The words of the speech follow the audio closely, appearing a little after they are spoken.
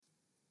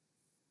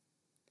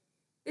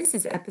This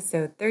is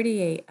episode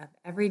 38 of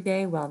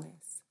Everyday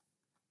Wellness.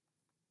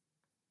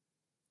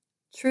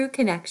 True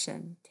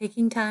Connection,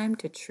 Taking Time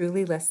to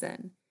Truly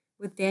Listen,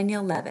 with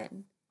Danielle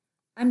Levin.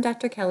 I'm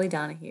Dr. Kelly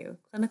Donahue,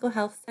 clinical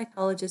health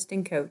psychologist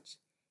and coach,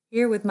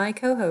 here with my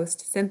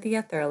co-host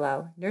Cynthia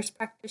Thurlow, nurse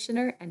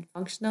practitioner and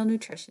functional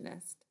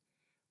nutritionist.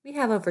 We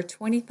have over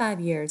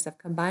 25 years of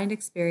combined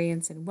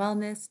experience in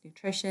wellness,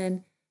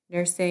 nutrition,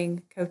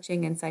 nursing,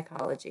 coaching, and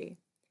psychology.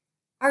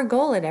 Our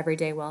goal at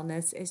Everyday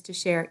Wellness is to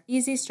share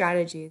easy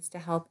strategies to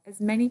help as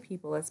many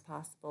people as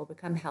possible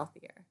become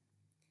healthier.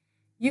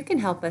 You can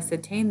help us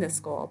attain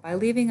this goal by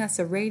leaving us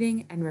a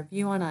rating and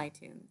review on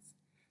iTunes.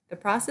 The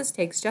process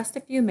takes just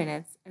a few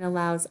minutes and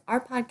allows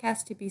our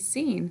podcast to be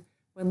seen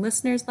when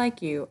listeners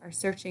like you are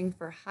searching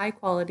for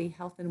high-quality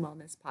health and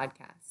wellness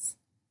podcasts.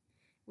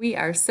 We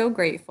are so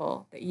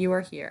grateful that you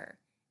are here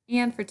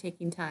and for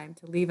taking time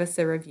to leave us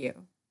a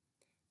review.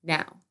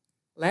 Now,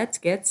 let's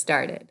get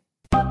started.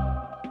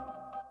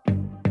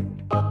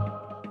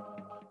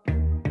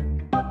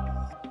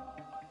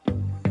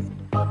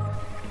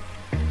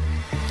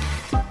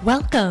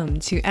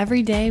 Welcome to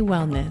Everyday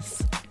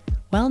Wellness.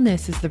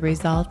 Wellness is the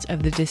result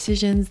of the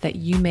decisions that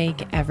you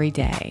make every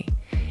day.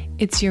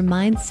 It's your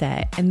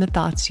mindset and the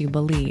thoughts you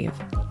believe.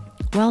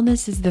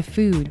 Wellness is the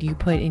food you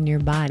put in your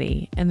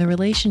body and the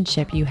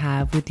relationship you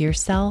have with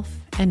yourself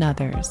and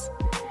others.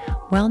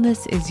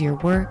 Wellness is your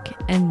work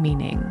and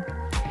meaning.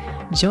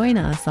 Join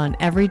us on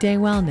Everyday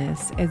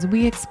Wellness as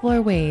we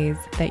explore ways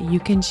that you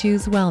can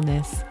choose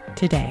wellness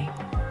today.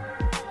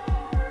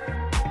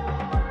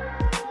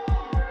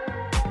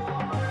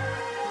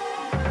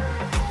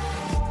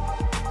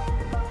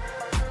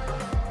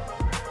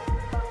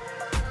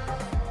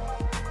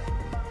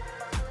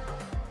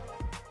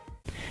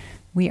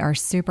 We are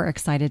super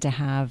excited to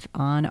have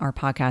on our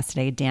podcast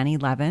today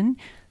Dani Levin,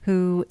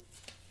 who,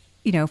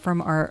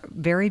 from our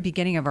very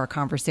beginning of our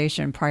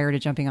conversation prior to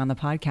jumping on the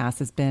podcast,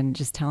 has been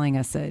just telling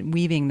us,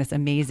 weaving this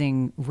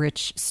amazing,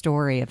 rich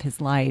story of his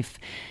life.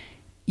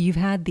 You've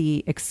had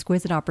the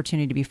exquisite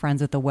opportunity to be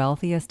friends with the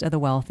wealthiest of the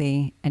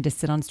wealthy and to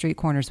sit on street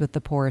corners with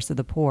the poorest of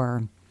the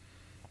poor.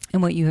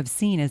 And what you have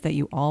seen is that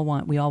we all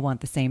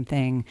want the same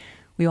thing.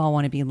 We all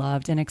want to be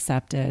loved and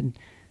accepted,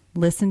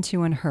 listened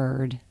to and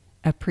heard,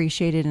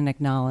 appreciated and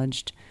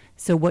acknowledged.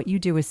 So what you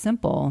do is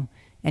simple,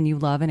 and you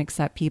love and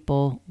accept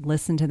people,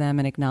 listen to them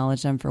and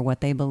acknowledge them for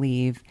what they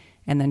believe,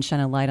 and then shine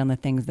a light on the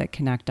things that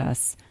connect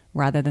us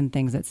rather than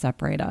things that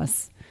separate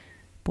us.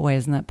 Boy,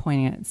 isn't that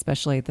poignant,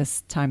 especially at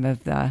this time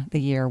of the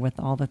year with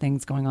all the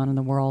things going on in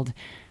the world.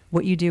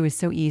 What you do is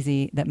so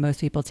easy that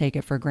most people take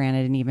it for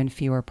granted and even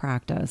fewer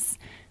practice.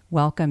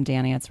 Welcome,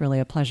 Dani. It's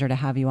really a pleasure to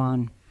have you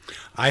on.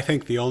 I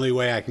think the only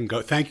way I can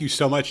go, thank you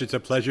so much. It's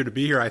a pleasure to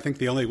be here. I think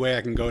the only way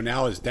I can go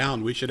now is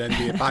down. We should end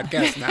the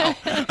podcast now.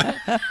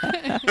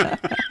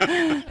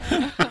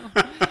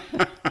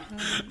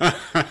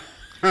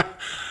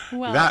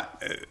 Well,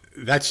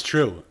 that's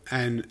true.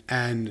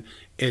 And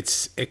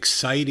it's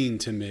exciting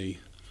to me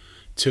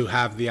to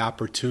have the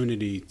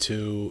opportunity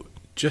to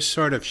just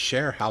sort of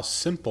share how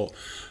simple,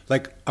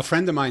 like a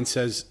friend of mine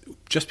says,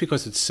 just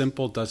because it's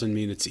simple doesn't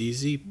mean it's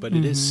easy, but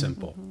it is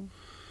simple.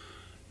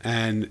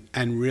 And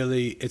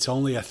really, it's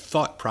only a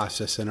thought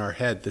process in our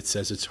head that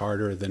says it's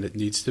harder than it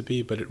needs to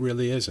be, but it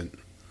really isn't.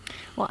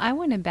 Well, I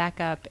want to back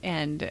up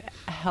and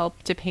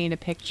help to paint a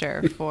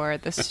picture for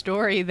the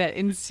story that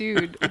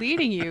ensued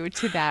leading you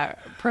to that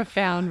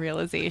profound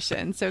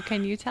realization. So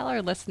can you tell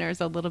our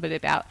listeners a little bit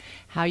about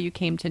how you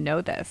came to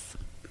know this?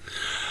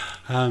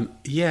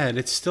 Yeah, and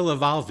it's still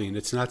evolving.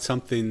 It's not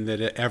something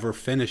that it ever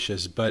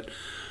finishes, but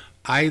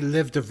I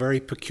lived a very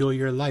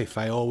peculiar life.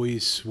 I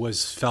always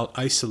felt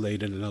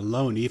isolated and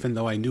alone, even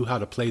though I knew how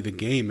to play the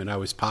game and I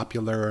was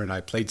popular and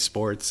I played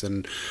sports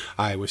and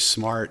I was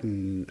smart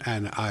and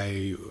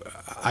I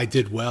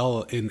did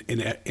well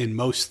in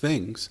most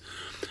things.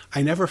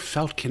 I never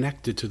felt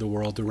connected to the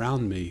world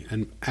around me.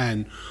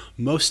 And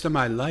most of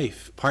my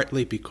life,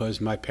 partly because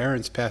my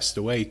parents passed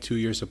away 2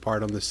 years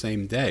apart on the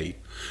same day,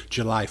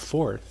 July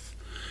 4th,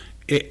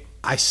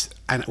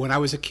 and when I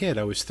was a kid,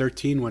 I was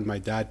 13 when my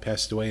dad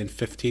passed away and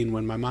 15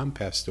 when my mom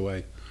passed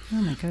away.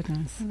 Oh my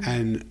goodness.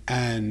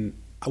 And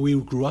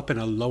we grew up in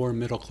a lower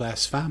middle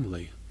class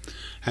family.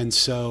 And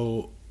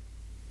so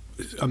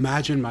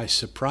imagine my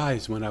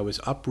surprise when I was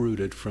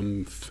uprooted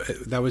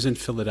that was in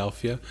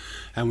Philadelphia,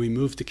 and we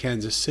moved to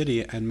Kansas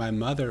City, and my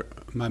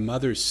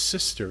mother's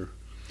sister,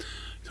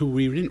 who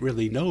we didn't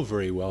really know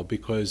very well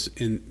because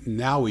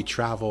now we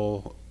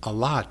travel a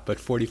lot, but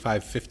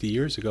 45, 50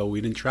 years ago,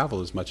 we didn't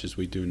travel as much as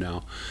we do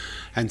now.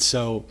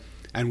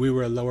 And we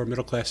were a lower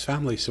middle class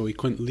family, so we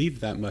couldn't leave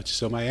that much.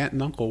 So my aunt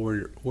and uncle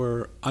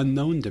were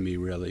unknown to me,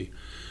 really.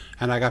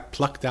 And I got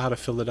plucked out of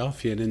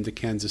Philadelphia and into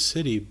Kansas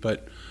City.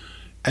 But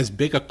as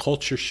big a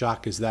culture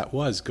shock as that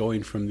was,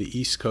 going from the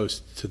East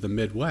Coast to the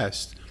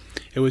Midwest,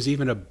 it was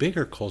even a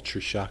bigger culture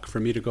shock for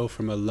me to go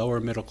from a lower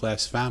middle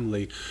class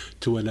family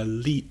to an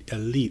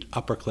elite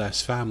upper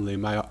class family.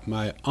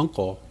 My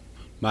uncle,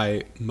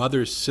 my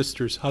mother's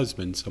sister's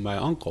husband, so my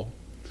uncle,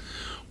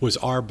 was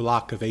our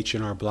block of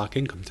H&R Block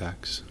income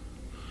tax.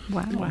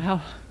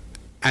 Wow.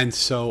 And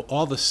so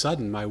all of a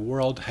sudden, my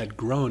world had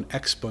grown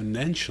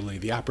exponentially.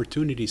 The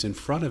opportunities in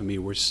front of me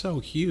were so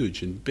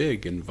huge and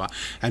big and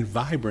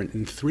vibrant.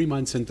 And 3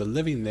 months into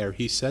living there,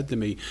 he said to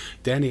me,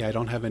 Danny, I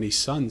don't have any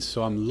sons,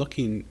 so I'm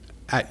looking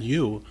at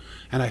you,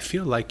 and I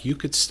feel like you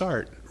could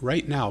start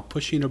right now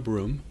pushing a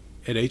broom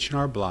at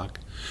H&R Block,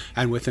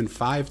 and within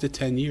 5 to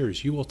 10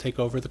 years, you will take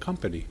over the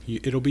company.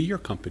 It'll be your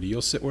company.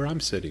 You'll sit where I'm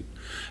sitting.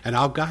 And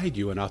I'll guide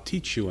you, and I'll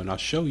teach you, and I'll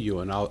show you,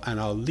 and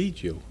I'll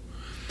lead you.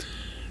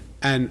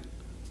 And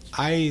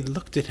I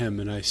looked at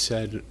him and I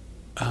said,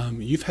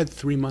 you've had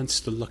 3 months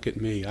to look at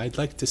me. I'd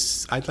like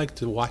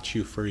to watch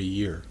you for a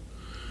year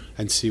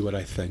and see what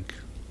I think.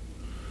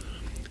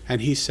 And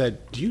he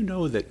said, do you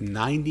know that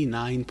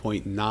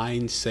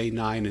 99.9 say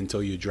 9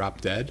 until you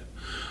drop dead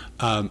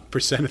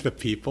percent of the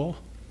people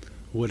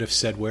would have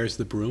said, where's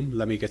the broom?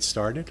 Let me get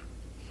started.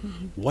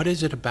 Mm-hmm. What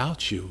is it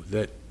about you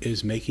that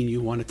is making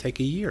you want to take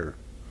a year?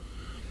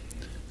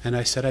 And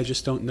I said, I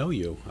just don't know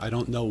you. I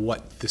don't know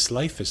what this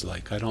life is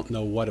like. I don't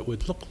know what it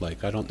would look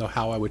like. I don't know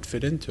how I would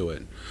fit into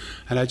it.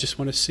 And I just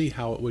want to see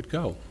how it would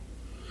go.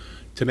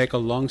 To make a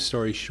long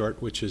story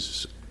short, which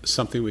is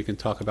something we can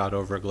talk about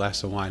over a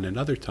glass of wine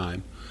another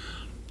time,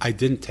 I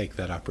didn't take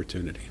that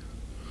opportunity.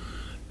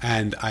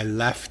 And I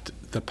left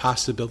the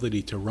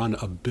possibility to run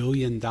a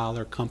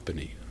billion-dollar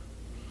company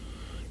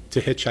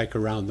to hitchhike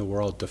around the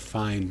world to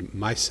find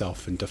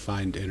myself and to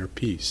find inner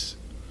peace.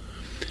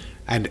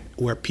 And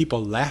where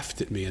people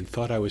laughed at me and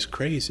thought I was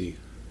crazy,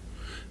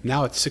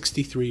 now at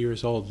 63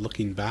 years old,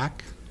 looking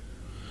back,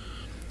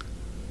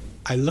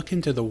 I look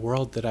into the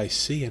world that I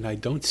see and I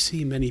don't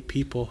see many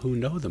people who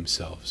know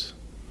themselves.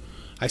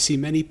 I see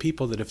many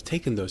people that have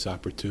taken those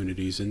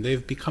opportunities and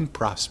they've become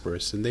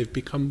prosperous and they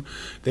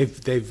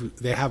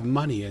have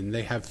money and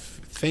they have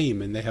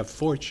fame and they have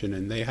fortune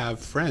and they have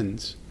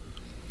friends,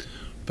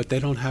 but they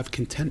don't have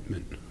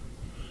contentment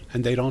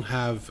and they don't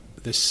have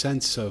the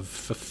sense of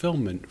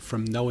fulfillment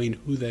from knowing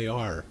who they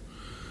are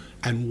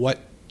and what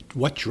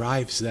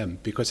drives them.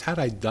 Because had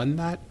I done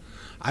that,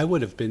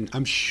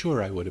 I'm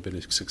sure I would have been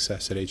a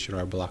success at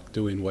H&R Block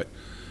doing what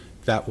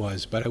that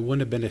was, but I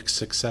wouldn't have been a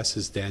success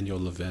as Daniel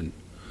Levin.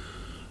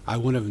 I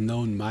wouldn't have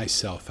known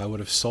myself. I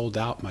would have sold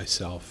out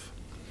myself.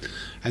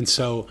 And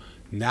so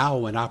now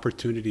when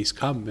opportunities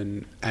come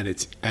and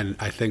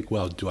I think,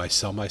 well, do I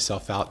sell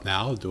myself out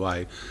now? Do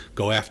I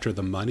go after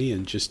the money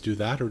and just do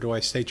that? Or do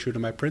I stay true to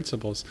my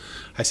principles?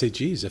 I say,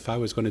 geez, if I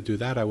was going to do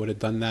that, I would have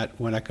done that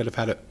when I could have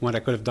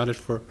done it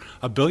for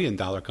a $1 billion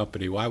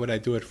company. Why would I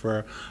do it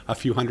for a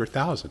few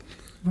 $100,000?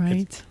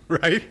 Right.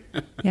 Right?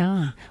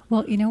 Yeah.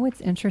 Well,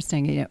 what's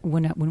interesting,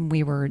 when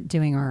we were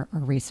doing our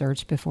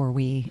research before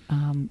we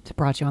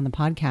brought you on the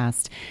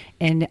podcast,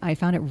 and I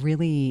found it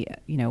really,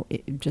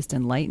 just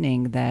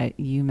enlightening that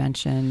you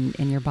mentioned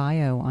in your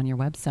bio on your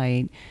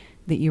website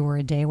that you were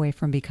a day away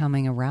from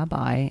becoming a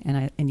rabbi,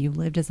 and you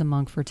lived as a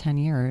monk for 10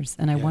 years.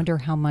 And I wonder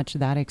how much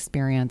that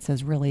experience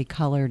has really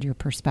colored your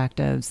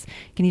perspectives.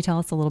 Can you tell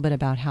us a little bit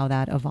about how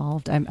that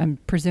evolved? I'm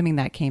presuming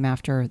that came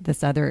after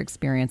this other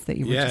experience that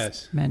you were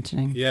just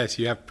mentioning. Yes,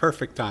 you have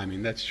perfect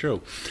timing. That's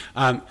true.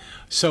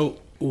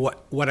 So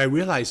what I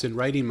realized in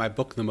writing my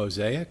book, The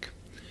Mosaic,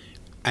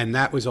 and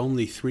that was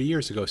only 3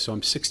 years ago, so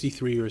I'm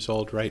 63 years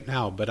old right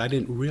now, but I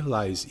didn't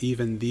realize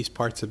even these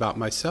parts about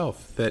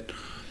myself, that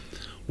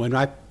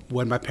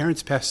when my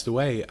parents passed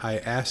away, I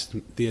asked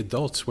the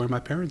adults where my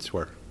parents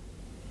were.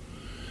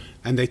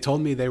 And they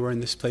told me they were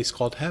in this place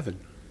called heaven.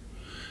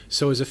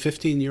 So as a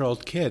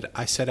 15-year-old kid,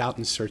 I set out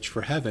in search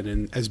for heaven.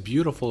 And as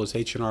beautiful as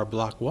H&R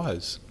Block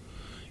was,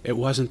 it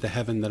wasn't the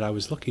heaven that I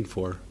was looking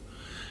for.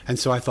 And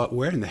so I thought,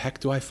 where in the heck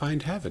do I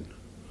find heaven?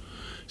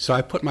 So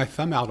I put my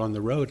thumb out on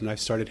the road and I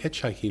started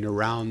hitchhiking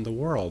around the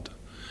world.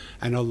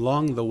 And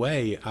along the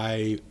way,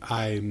 I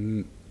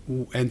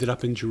ended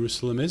up in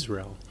Jerusalem,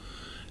 Israel.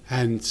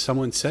 And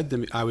someone said to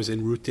me, I was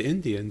en route to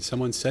India, and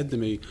someone said to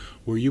me,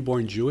 were you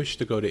born Jewish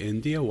to go to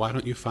India? Why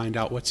don't you find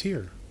out what's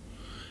here?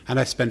 And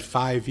I spent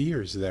 5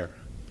 years there.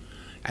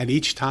 And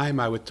each time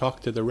I would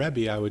talk to the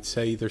Rebbe, I would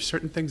say, there's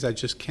certain things I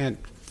just can't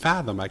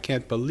fathom. I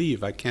can't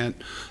believe.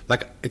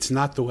 It's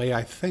not the way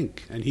I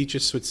think. And he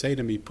just would say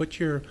to me, put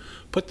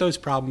those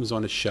problems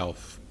on a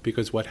shelf.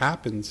 Because what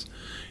happens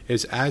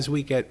is as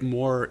we get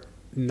more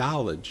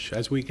knowledge,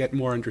 as we get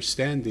more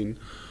understanding,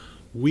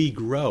 we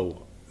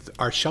grow.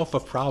 Our shelf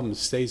of problems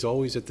stays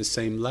always at the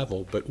same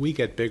level, but we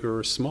get bigger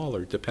or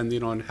smaller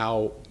depending on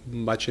how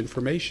much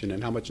information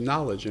and how much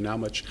knowledge and how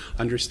much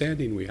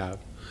understanding we have.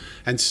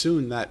 And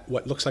soon that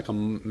what looks like a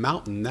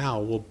mountain now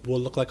will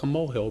look like a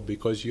molehill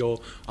because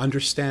you'll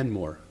understand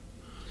more.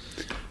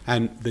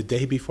 And the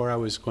day before I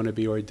was going to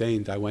be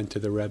ordained, I went to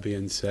the Rebbe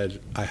and said,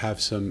 I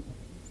have some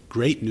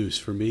great news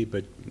for me,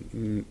 but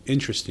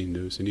interesting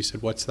news. And he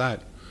said, what's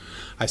that?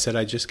 I said,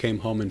 I just came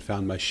home and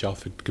found my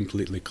shelf had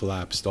completely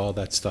collapsed. All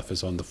that stuff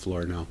is on the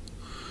floor now.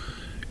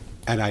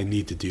 And I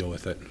need to deal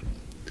with it.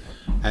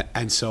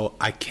 And so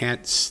I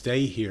can't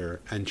stay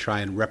here and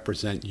try and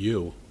represent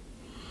you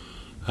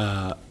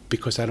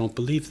because I don't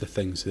believe the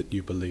things that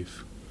you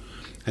believe.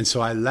 And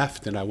so I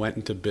left and I went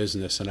into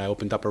business, and I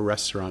opened up a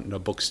restaurant and a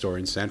bookstore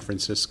in San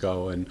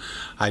Francisco, and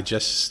I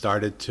just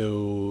started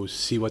to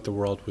see what the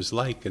world was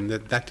like, and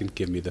that didn't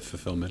give me the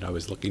fulfillment I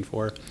was looking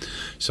for.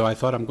 So I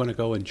thought, I'm going to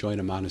go and join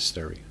a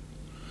monastery.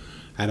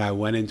 And I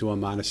went into a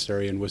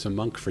monastery and was a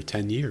monk for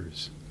 10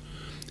 years.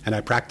 And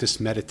I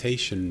practiced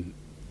meditation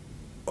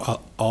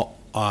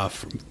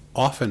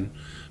often,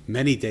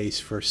 many days,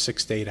 for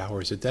 6 to 8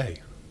 hours a day.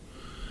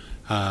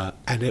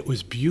 And it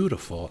was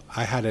beautiful.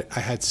 I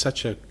had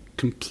such a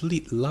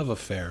complete love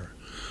affair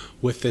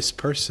with this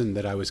person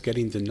that I was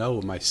getting to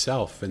know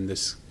myself, and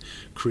this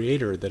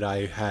creator that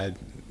I'd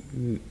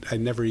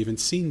never even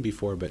seen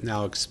before, but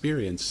now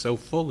experienced so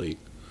fully.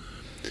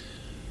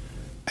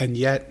 And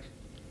yet,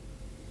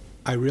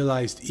 I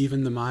realized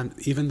even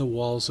the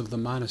walls of the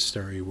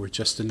monastery were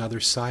just another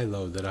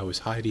silo that I was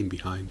hiding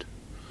behind,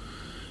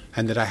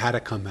 and that I had to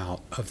come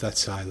out of that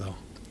silo.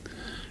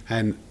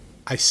 And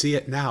I see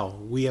it now.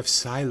 We have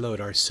siloed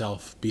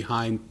ourselves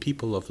behind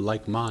people of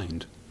like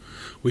mind.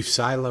 We've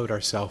siloed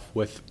ourselves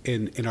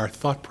in our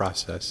thought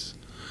process.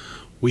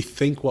 We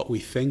think what we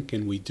think,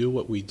 and we do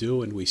what we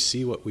do, and we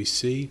see what we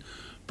see,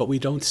 but we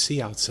don't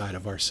see outside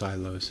of our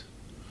silos.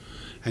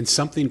 And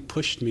something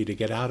pushed me to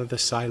get out of the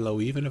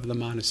silo, even of the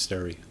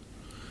monastery.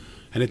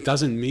 And it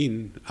doesn't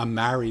mean I'm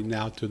married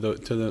now to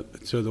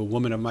the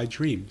woman of my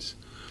dreams.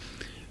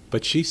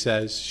 But she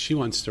says she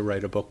wants to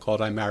write a book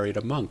called I Married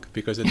a Monk,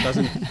 because it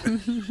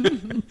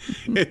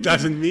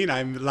doesn't mean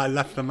I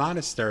left the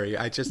monastery.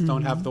 I just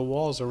don't have the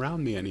walls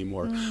around me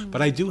anymore.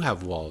 But I do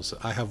have walls.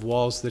 I have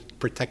walls that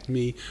protect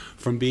me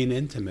from being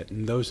intimate,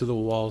 and those are the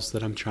walls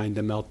that I'm trying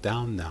to melt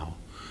down now.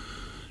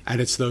 And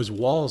it's those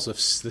walls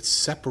that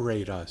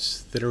separate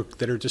us that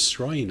are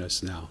destroying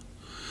us now.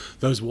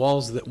 Those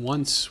walls that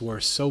once were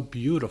so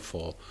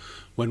beautiful.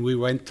 When we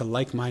went to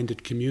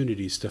like-minded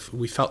communities,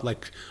 we felt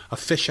like a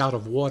fish out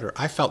of water.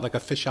 I felt like a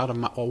fish out of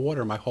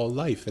water my whole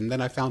life. And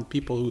then I found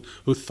people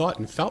who thought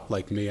and felt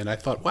like me. And I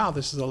thought, wow,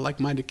 this is a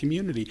like-minded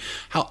community.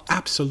 How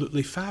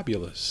absolutely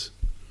fabulous.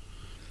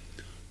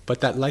 But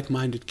that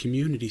like-minded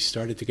community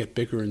started to get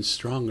bigger and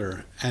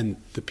stronger. And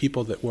the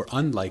people that were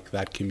unlike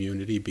that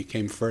community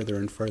became further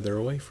and further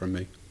away from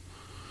me.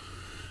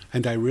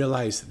 And I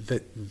realized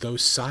that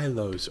those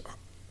silos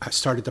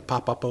started to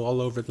pop up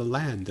all over the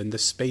land, and the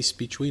space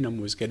between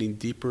them was getting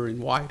deeper and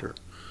wider.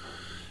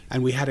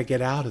 And we had to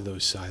get out of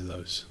those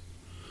silos.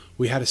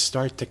 We had to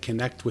start to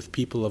connect with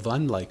people of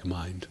unlike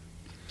mind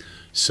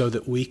so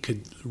that we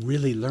could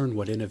really learn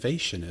what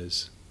innovation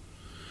is.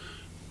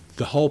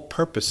 The whole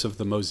purpose of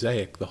the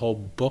Mosaic, the whole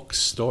book,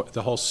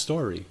 the whole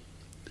story,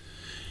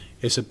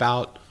 is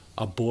about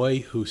a boy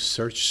who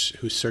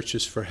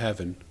searches for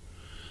heaven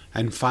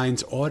and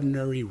finds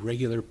ordinary,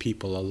 regular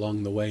people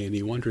along the way, and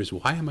he wonders,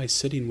 why am I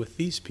sitting with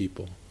these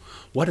people?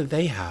 What do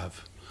they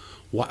have?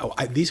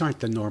 These aren't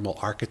the normal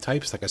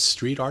archetypes, like a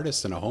street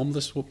artist and a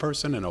homeless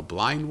person and a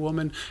blind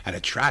woman and a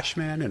trash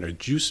man and a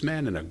juice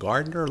man and a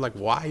gardener. Like,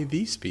 why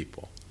these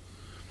people?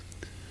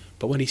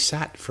 But when he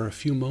sat for a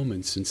few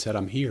moments and said,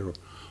 I'm here,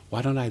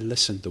 why don't I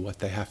listen to what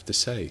they have to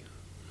say?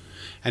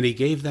 And he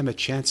gave them a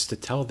chance to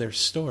tell their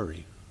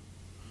story.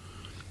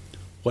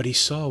 What he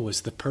saw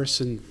was the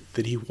person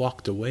that he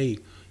walked away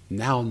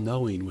now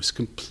knowing was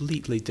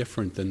completely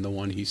different than the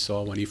one he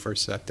saw when he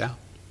first sat down.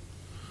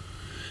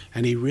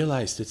 And he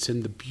realized it's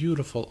in the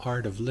beautiful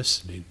art of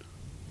listening,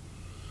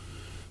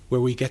 where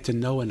we get to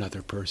know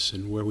another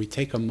person, where we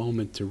take a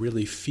moment to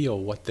really feel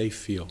what they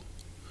feel,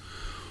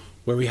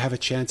 where we have a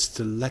chance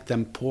to let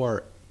them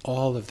pour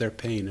all of their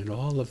pain and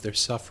all of their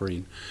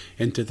suffering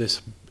into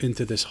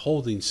this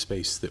holding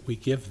space that we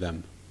give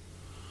them.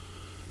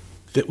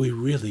 That we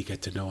really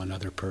get to know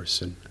another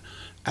person,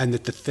 and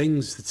that the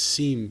things that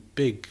seem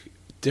big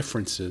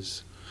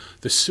differences,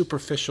 the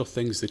superficial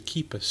things that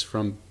keep us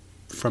from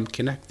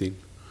connecting,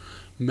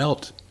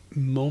 melt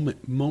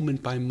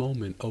moment by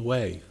moment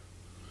away.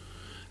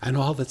 And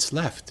all that's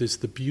left is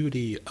the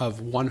beauty of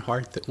one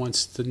heart that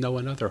wants to know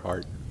another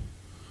heart.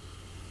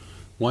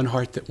 One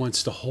heart that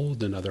wants to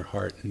hold another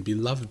heart and be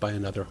loved by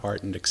another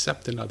heart and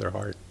accept another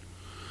heart.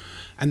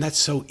 And that's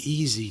so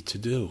easy to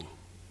do.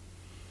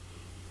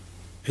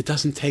 It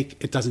doesn't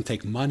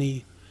take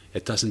money.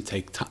 It doesn't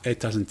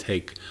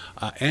take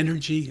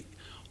energy.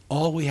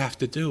 All we have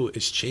to do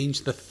is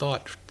change the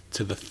thought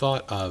to the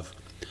thought of,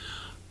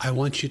 I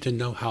want you to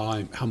know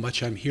how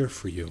much I'm here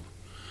for you.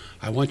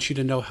 I want you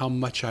to know how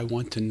much I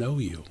want to know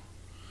you.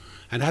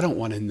 And I don't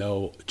want to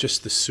know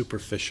just the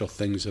superficial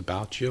things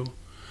about you.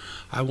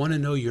 I want to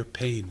know your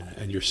pain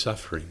and your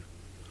suffering.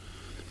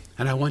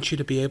 And I want you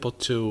to be able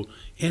to,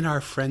 in our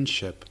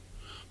friendship,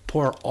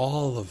 pour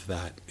all of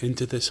that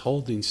into this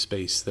holding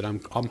space that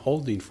I'm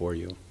holding for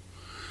you.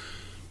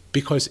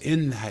 Because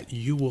in that,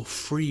 you will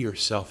free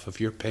yourself of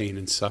your pain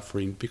and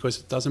suffering, because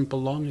it doesn't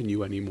belong in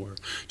you anymore.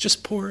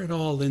 Just pour it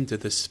all into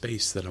this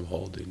space that I'm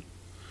holding.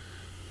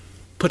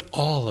 Put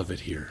all of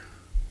it here,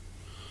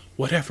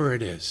 whatever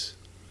it is.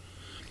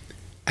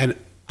 And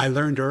I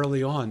learned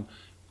early on,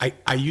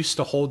 I used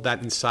to hold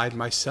that inside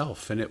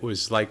myself, and it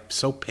was like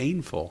so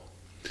painful.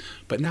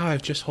 But now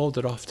I've just hold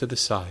it off to the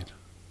side.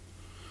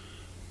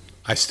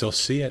 I still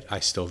see it. I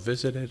still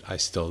visit it.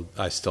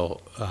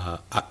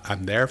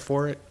 I'm there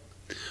for it.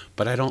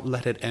 But I don't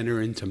let it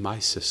enter into my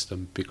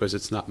system because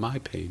it's not my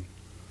pain.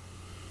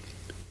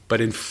 But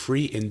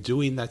in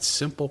doing that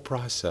simple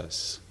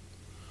process,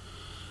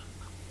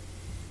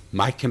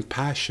 my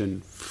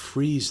compassion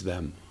frees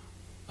them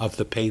of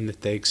the pain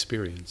that they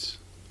experience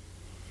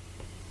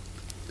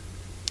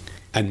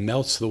and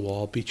melts the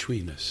wall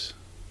between us.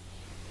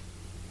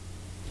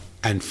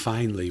 And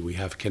finally, we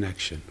have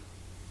connection.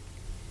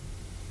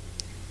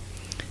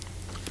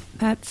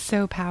 That's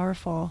so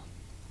powerful.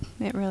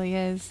 It really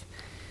is.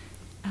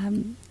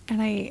 And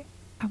I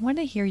want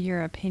to hear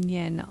your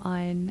opinion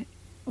on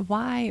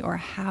why or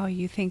how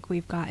you think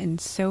we've gotten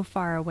so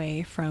far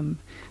away from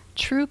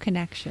true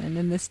connection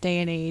in this day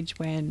and age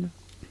when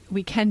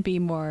we can be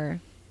more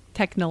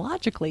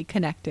technologically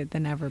connected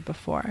than ever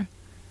before.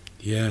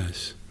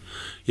 Yes.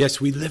 Yes,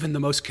 we live in the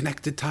most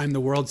connected time the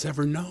world's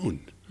ever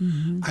known.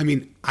 Mm-hmm. I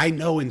mean, I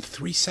know in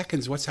 3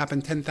 seconds what's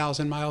happened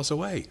 10,000 miles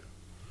away.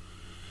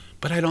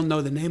 But I don't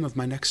know the name of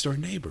my next door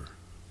neighbor.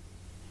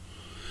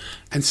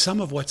 And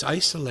some of what's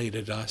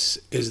isolated us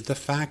is the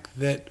fact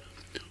that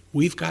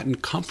we've gotten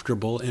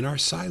comfortable in our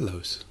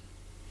silos.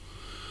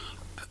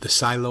 The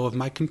silo of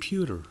my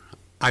computer.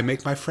 I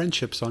make my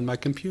friendships on my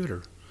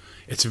computer.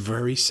 It's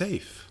very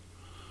safe.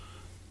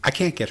 I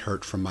can't get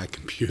hurt from my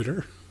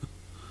computer,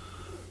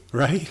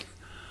 right?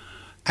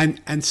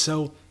 And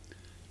so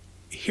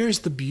here's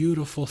the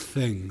beautiful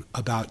thing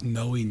about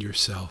knowing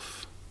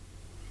yourself.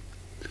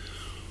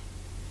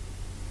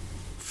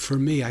 For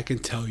me, I can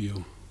tell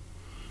you,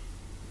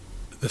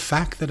 the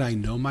fact that I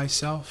know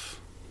myself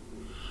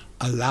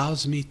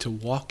allows me to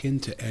walk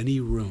into any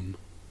room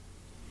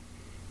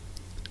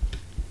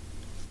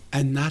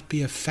and not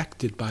be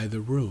affected by the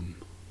room.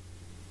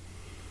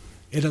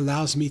 It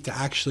allows me to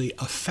actually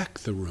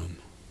affect the room.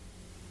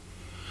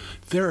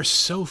 There are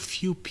so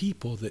few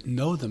people that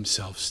know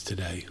themselves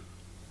today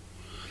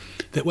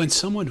that when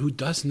someone who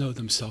does know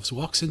themselves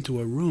walks into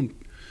a room,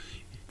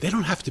 they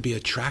don't have to be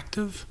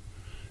attractive.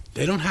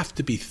 They don't have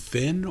to be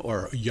thin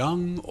or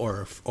young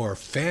or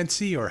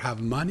fancy or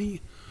have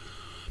money.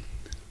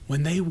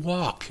 When they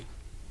walk,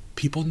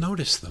 people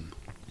notice them.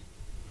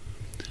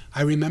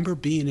 I remember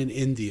being in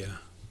India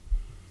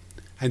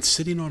and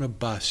sitting on a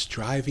bus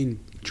driving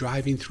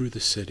through the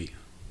city.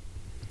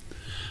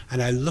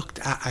 And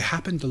I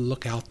happened to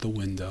look out the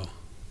window.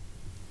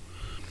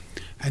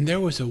 And there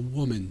was a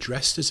woman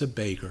dressed as a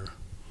beggar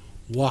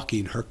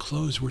walking. Her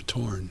clothes were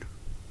torn.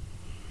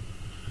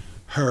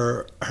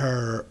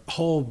 Her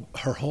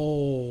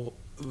whole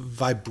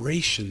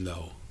vibration,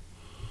 though,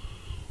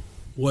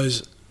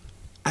 was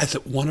as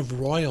one of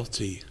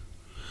royalty.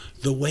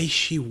 The way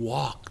she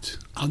walked,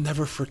 I'll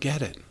never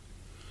forget it.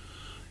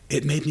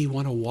 It made me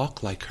want to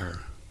walk like her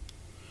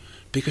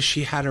because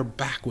her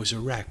back was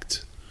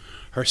erect.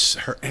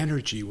 Her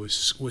energy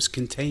was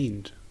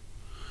contained.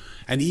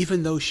 And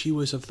even though she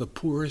was of the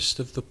poorest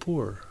of the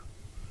poor,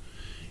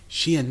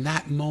 she in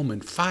that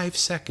moment, 5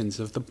 seconds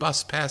of the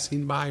bus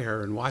passing by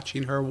her and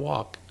watching her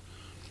walk,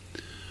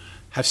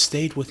 have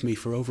stayed with me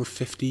for over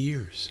 50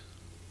 years.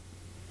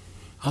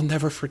 I'll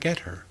never forget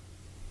her.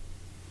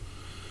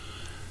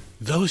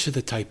 Those are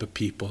the type of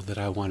people that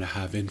I want to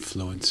have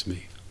influence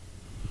me.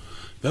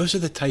 Those are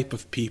the type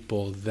of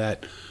people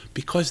that,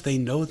 because they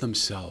know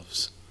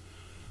themselves,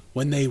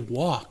 when they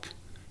walk,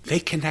 they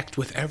connect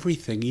with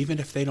everything, even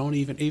if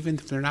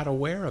they're not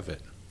aware of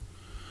it.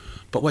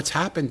 But what's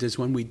happened is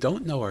when we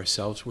don't know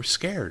ourselves, we're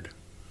scared.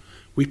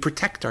 We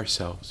protect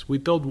ourselves. We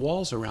build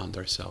walls around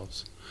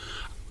ourselves.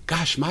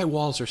 Gosh, my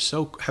walls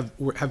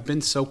have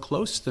been so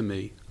close to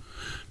me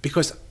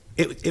because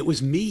it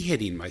was me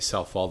hitting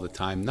myself all the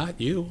time, not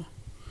you.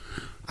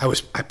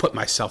 I put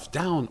myself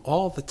down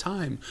all the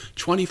time,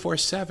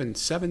 24/7,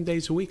 7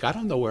 days a week. I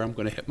don't know where I'm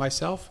going to hit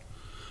myself,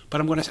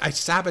 but I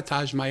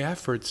sabotage my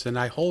efforts and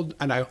I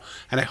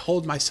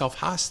hold myself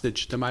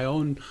hostage to my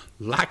own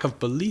lack of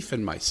belief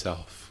in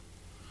myself.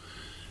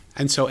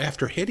 And so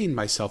after hitting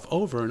myself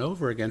over and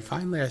over again,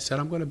 finally I said,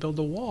 I'm going to build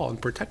a wall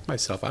and protect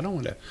myself. I don't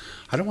want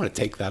to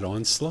take that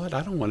onslaught.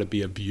 I don't want to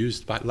be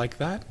abused like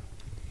that.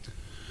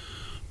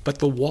 But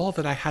the wall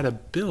that I had to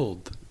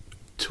build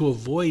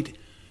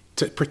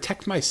to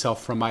protect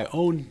myself from my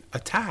own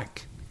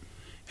attack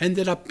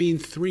ended up being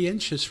 3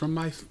 inches from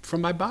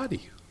my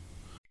body.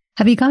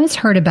 Have you guys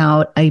heard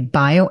about a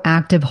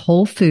bioactive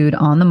whole food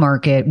on the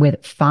market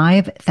with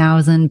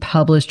 5,000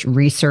 published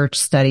research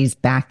studies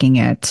backing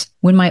it?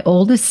 When my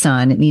oldest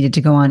son needed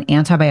to go on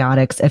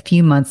antibiotics a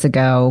few months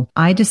ago,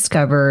 I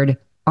discovered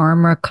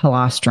Armra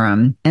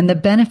Colostrum, and the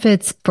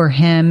benefits for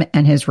him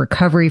and his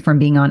recovery from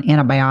being on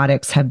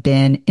antibiotics have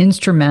been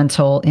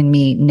instrumental in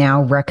me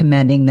now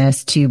recommending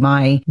this to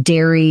my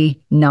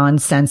dairy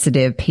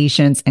non-sensitive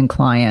patients and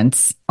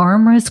clients.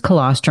 Armra's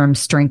colostrum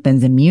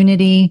strengthens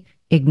immunity,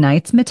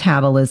 ignites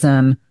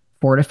metabolism,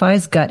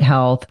 fortifies gut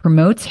health,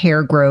 promotes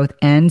hair growth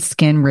and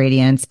skin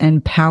radiance,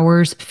 and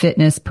powers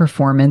fitness,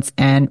 performance,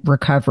 and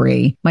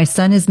recovery. My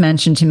son has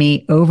mentioned to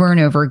me over and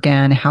over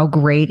again how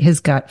great his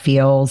gut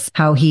feels,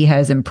 how he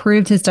has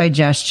improved his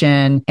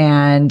digestion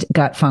and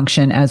gut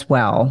function as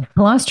well.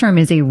 Colostrum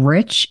is a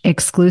rich,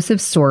 exclusive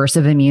source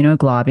of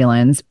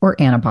immunoglobulins or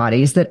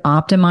antibodies that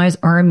optimize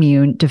our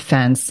immune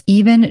defense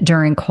even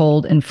during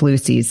cold and flu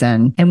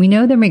season. And we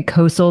know that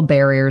mucosal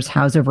barriers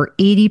house over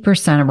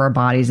 80% of our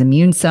body's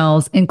immune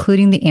cells,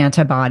 including the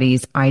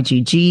antibodies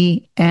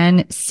IgG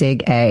and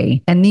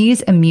SIG-A. And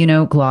these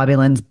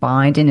immunoglobulins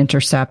bind and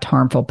intercept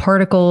harmful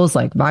particles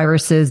like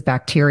viruses,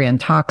 bacteria, and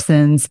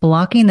toxins,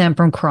 blocking them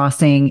from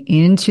crossing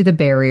into the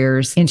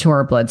barriers into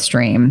our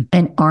bloodstream.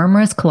 And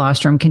Armrest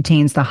colostrum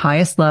contains the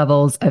highest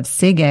levels of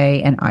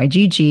SIG-A and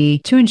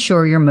IgG to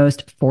ensure your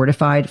most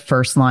fortified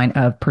first line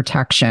of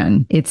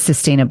protection. It's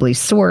sustainably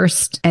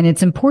sourced, and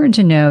it's important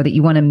to know that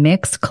you want to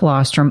mix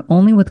colostrum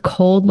only with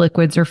cold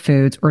liquids or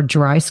foods, or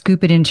dry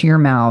scoop it into your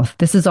mouth.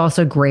 This is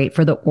also great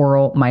for the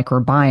oral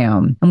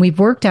microbiome. And we've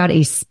worked out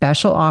a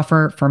special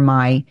offer for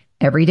my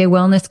Everyday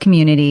Wellness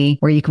community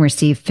where you can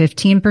receive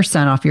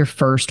 15% off your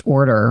first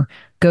order.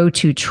 Go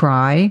to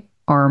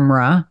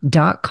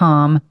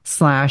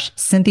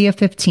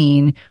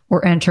tryarmra.com/Cynthia15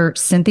 or enter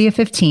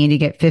Cynthia15 to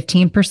get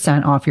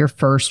 15% off your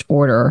first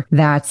order.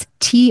 That's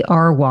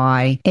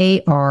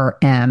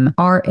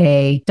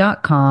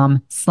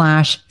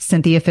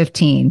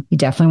tryarmra.com/Cynthia15. You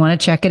definitely want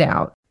to check it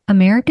out.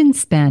 Americans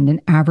spend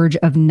an average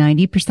of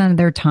 90% of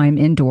their time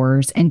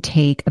indoors and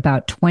take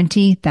about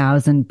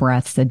 20,000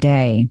 breaths a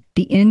day.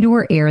 The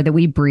indoor air that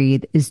we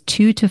breathe is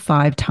 2 to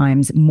 5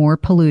 times more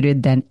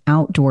polluted than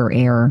outdoor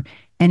air,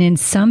 and in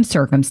some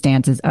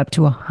circumstances up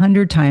to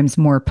 100 times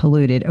more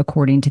polluted,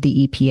 according to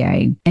the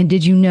EPA. And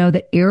did you know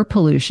that air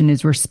pollution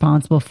is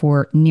responsible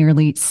for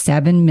nearly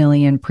 7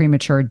 million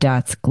premature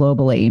deaths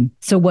globally?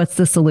 So what's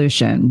the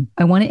solution?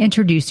 I want to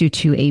introduce you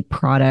to a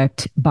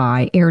product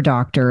by Air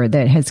Doctor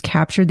that has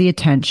captured the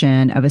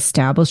attention of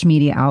established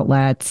media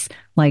outlets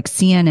like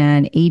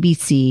CNN,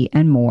 ABC,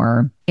 and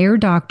more. Air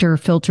Doctor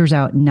filters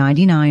out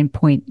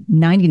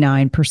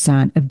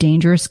 99.99% of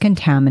dangerous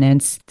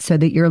contaminants so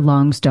that your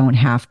lungs don't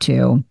have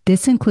to.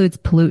 This includes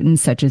pollutants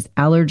such as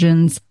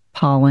allergens,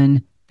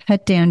 pollen,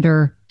 pet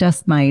dander,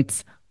 dust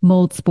mites,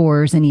 mold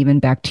spores, and even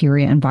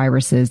bacteria and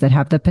viruses that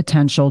have the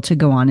potential to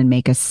go on and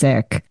make us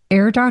sick.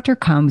 Air Doctor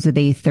comes with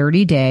a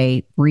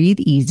 30-day, breathe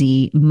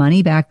easy,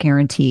 money-back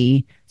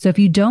guarantee. So if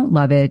you don't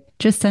love it,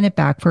 just send it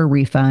back for a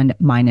refund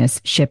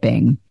minus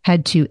shipping.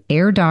 Head to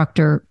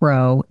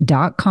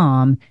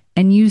airdoctorpro.com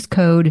and use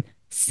code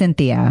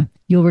Cynthia.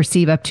 You'll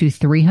receive up to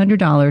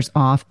 $300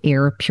 off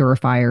air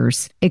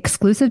purifiers.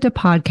 Exclusive to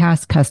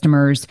podcast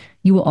customers,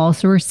 you will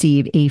also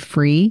receive a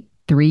free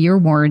 3-year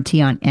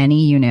warranty on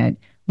any unit,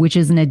 which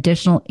is an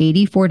additional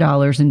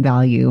 $84 in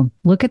value.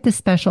 Look at the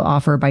special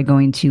offer by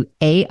going to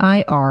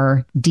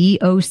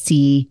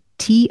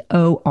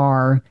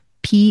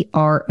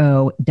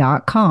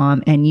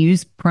airdoctorpro.com and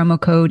use promo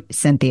code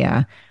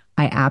Cynthia.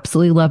 I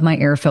absolutely love my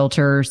air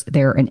filters.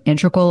 They're an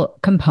integral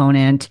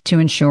component to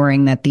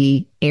ensuring that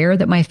the air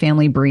that my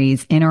family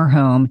breathes in our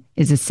home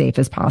is as safe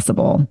as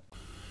possible.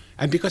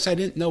 And because I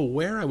didn't know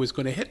where I was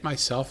going to hit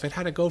myself, it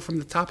had to go from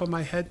the top of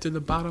my head to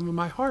the bottom of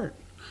my heart,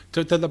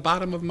 to the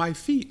bottom of my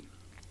feet.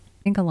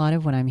 I think a lot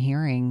of what I'm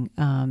hearing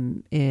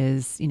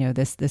is,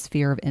 this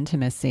fear of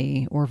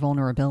intimacy or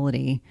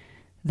vulnerability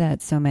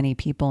that so many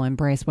people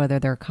embrace, whether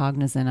they're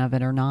cognizant of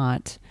it or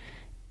not.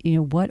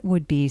 What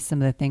would be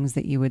some of the things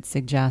that you would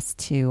suggest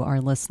to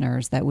our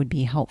listeners that would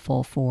be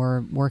helpful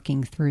for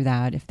working through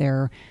that? If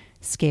they're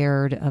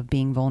scared of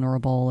being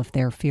vulnerable, if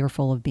they're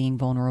fearful of being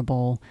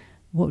vulnerable,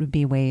 what would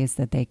be ways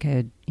that they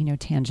could,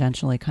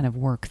 tangentially kind of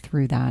work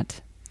through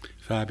that?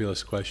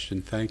 Fabulous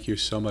question. Thank you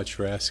so much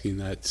for asking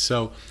that.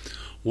 So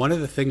one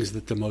of the things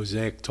that the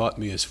Mosaic taught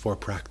me is 4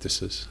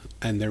 practices.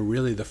 And they're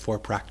really the 4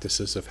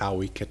 practices of how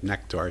we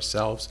connect to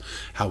ourselves,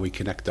 how we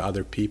connect to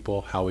other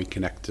people, how we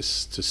connect to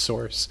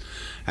Source,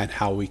 and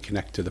how we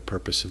connect to the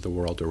purpose of the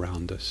world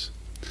around us.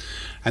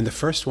 And the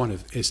first one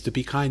is to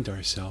be kind to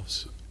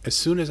ourselves. As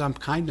soon as I'm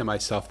kind to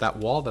myself, that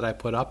wall that I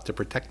put up to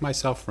protect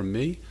myself from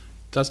me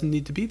doesn't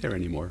need to be there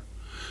anymore.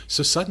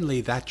 So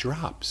suddenly that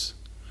drops.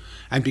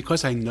 And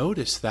because I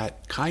notice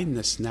that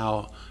kindness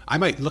now, I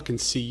might look and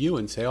see you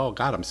and say, oh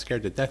God, I'm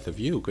scared to death of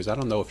you because I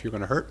don't know if you're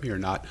going to hurt me or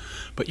not.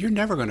 But you're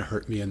never going to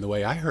hurt me in the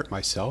way I hurt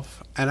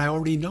myself. And I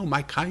already know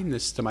my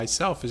kindness to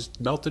myself has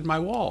melted my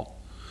wall.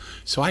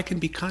 So I can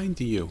be kind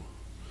to you.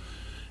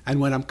 And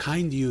when I'm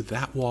kind to you,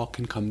 that wall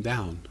can come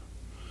down.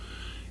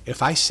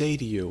 If I say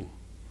to you,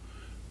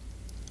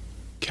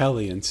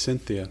 Kelly and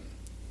Cynthia,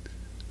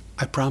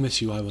 I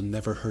promise you I will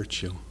never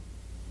hurt you.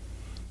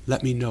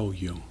 Let me know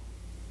you.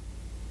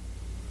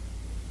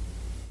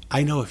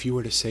 I know if you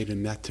were to say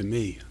that to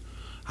me,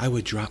 I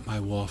would drop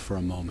my wall for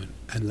a moment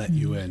and let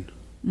you in.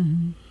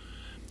 Mm-hmm.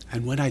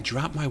 And when I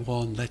drop my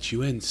wall and let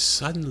you in,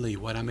 suddenly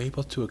what I'm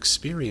able to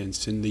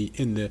experience in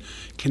the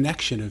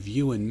connection of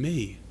you and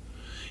me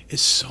is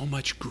so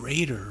much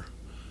greater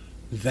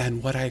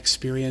than what I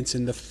experience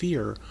in the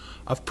fear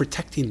of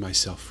protecting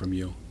myself from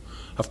you,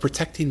 of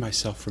protecting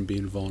myself from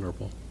being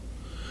vulnerable.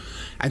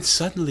 And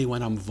suddenly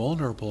when I'm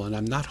vulnerable and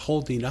I'm not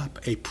holding up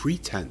a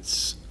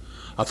pretense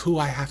of who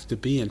I have to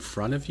be in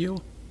front of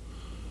you,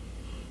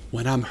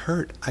 when I'm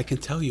hurt, I can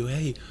tell you,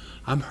 hey,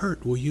 I'm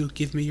hurt. Will you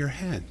give me your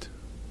hand?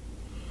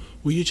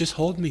 Will you just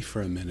hold me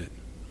for a minute?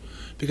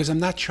 Because I'm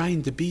not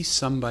trying to be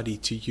somebody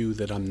to you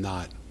that I'm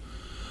not.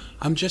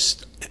 I'm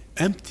just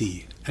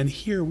empty and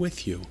here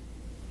with you.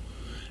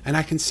 And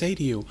I can say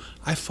to you,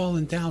 I've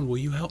fallen down. Will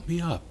you help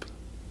me up?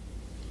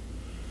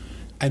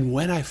 And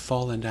when I've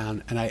fallen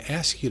down and I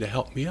ask you to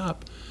help me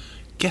up,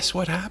 guess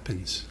what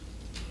happens?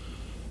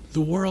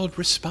 The world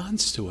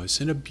responds to us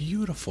in a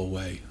beautiful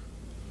way.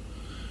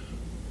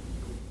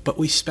 But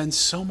we spend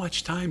so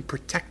much time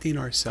protecting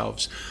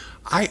ourselves.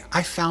 I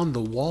found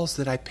the walls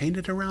that I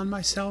painted around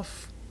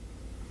myself,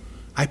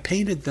 I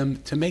painted them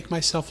to make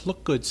myself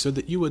look good so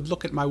that you would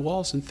look at my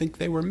walls and think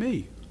they were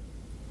me.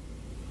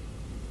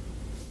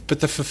 But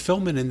the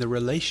fulfillment in the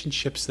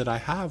relationships that I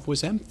have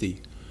was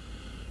empty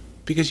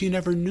because you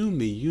never knew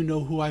me. You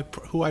know who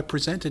I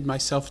presented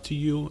myself to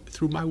you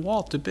through my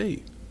wall to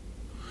be.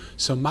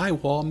 So my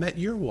wall met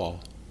your wall.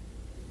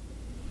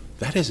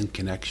 That isn't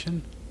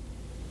connection.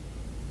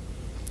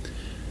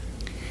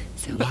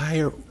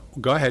 So,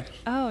 go ahead.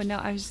 Oh, no,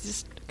 I was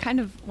just kind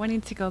of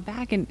wanting to go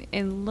back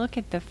and look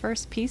at the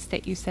first piece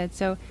that you said.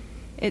 So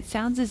it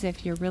sounds as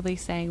if you're really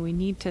saying we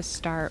need to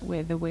start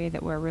with the way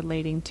that we're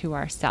relating to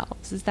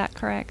ourselves. Is that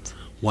correct?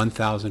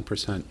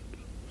 1,000%.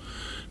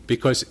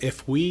 Because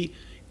if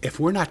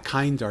we're not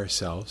kind to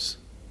ourselves,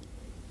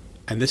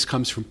 and this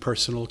comes from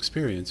personal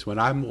experience, when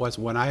I'm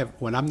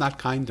not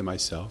kind to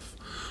myself,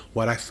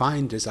 what I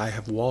find is I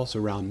have walls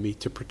around me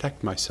to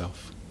protect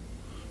myself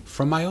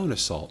from my own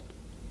assault.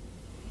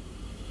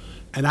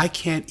 And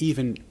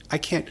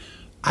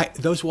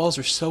those walls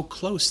are so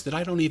close that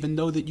I don't even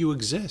know that you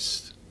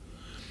exist.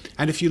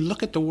 And if you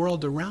look at the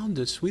world around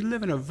us, we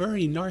live in a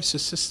very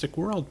narcissistic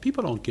world.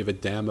 People don't give a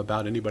damn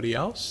about anybody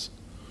else.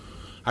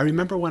 I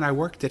remember when I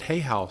worked at Hay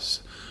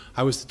House,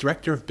 I was the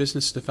director of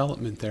business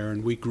development there,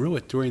 and we grew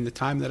it during the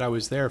time that I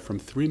was there from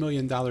 $3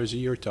 million a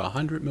year to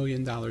 $100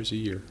 million a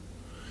year.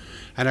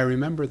 And I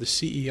remember the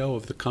CEO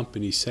of the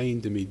company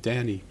saying to me,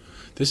 Danny,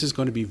 this is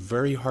going to be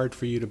very hard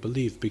for you to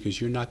believe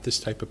because you're not this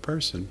type of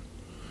person.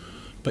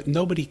 But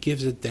nobody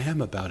gives a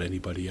damn about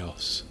anybody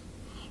else.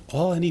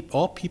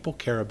 All people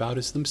care about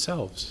is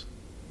themselves.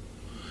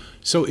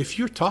 So if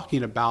you're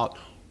talking about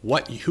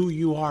who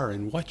you are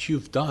and what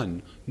you've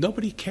done,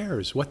 nobody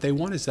cares. What they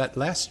want is that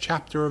last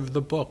chapter of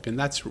the book, and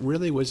that's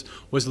really was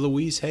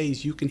Louise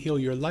Hay's You Can Heal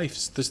Your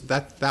Life.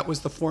 That was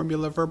the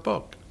formula of her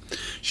book.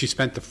 She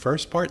spent the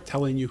first part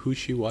telling you who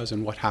she was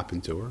and what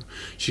happened to her.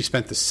 She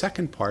spent the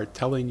second part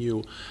telling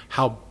you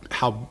how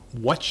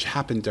what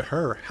happened to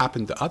her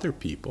happened to other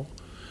people.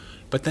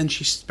 But then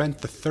she spent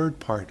the third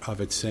part of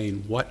it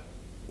saying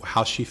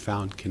how she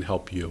found can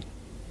help you.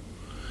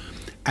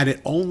 And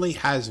it only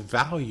has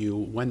value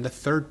when the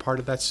third part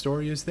of that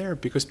story is there,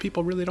 because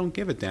people really don't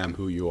give a damn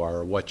who you are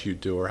or what you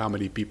do or how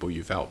many people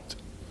you've helped.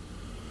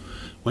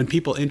 When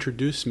people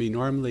introduce me,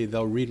 normally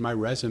they'll read my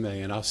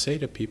resume and I'll say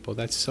to people,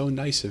 that's so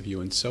nice of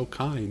you and so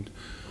kind.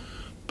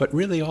 But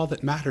really all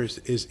that matters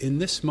is in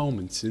this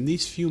moment, in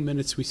these few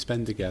minutes we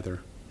spend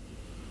together,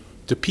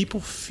 do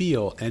people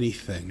feel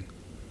anything?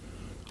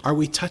 Are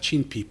we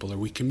touching people? Are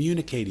we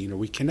communicating? Are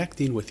we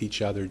connecting with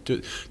each other?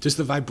 Does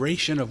the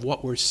vibration of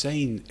what we're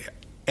saying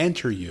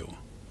enter you?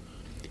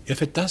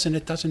 If it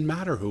doesn't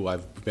matter who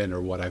I've been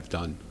or what I've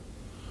done.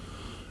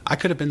 I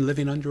could have been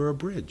living under a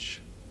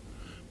bridge.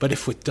 But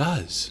if it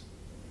does,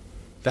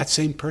 that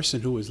same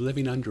person who was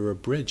living under a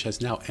bridge has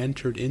now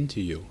entered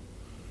into you.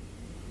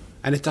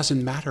 And it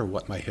doesn't matter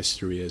what my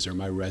history is or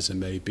my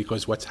resume,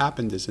 because what's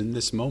happened is in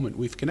this moment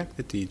we've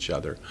connected to each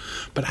other.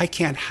 But I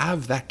can't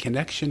have that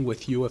connection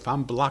with you if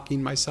I'm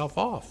blocking myself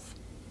off.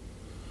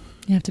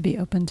 You have to be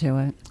open to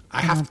it.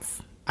 I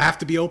have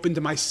to be open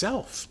to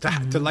myself,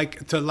 to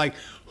like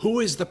who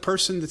is the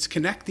person that's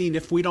connecting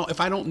if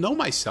I don't know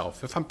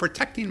myself, if I'm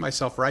protecting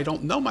myself or I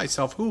don't know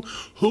myself,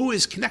 who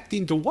is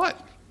connecting to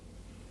what?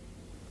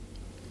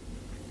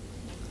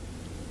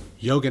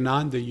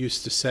 Yogananda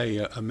used to say,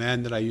 a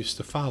man that I used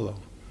to follow,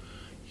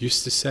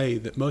 used to say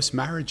that most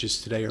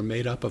marriages today are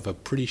made up of a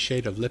pretty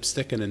shade of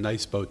lipstick and a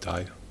nice bow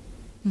tie.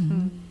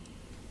 Mm-hmm.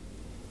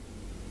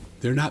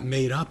 They're not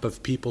made up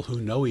of people who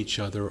know each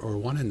other or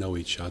want to know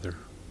each other.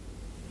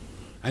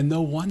 And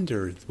no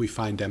wonder we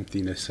find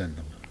emptiness in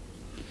them.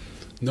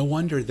 No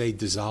wonder they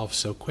dissolve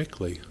so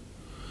quickly.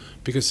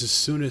 Because as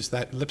soon as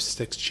that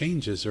lipstick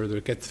changes or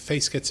the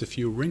face gets a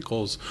few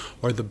wrinkles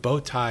or the bow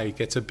tie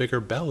gets a bigger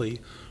belly,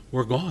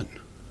 we're gone.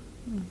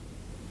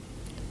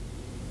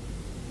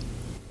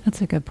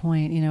 That's a good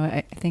point.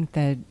 I think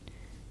that,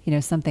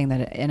 something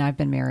that, and I've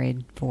been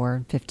married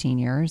for 15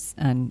 years.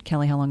 And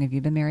Kelly, how long have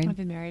you been married? I've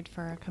been married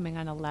for coming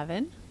on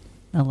 11.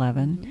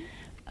 11.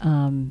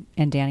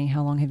 And Danny,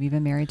 how long have you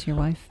been married to your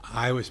wife?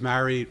 I was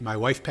married. My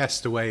wife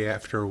passed away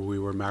after we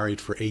were married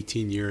for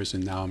 18 years,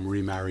 and now I'm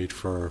remarried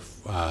for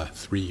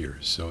 3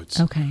 years. So it's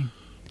okay.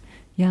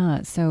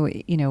 Yeah. So,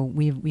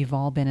 we've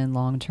all been in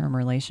long-term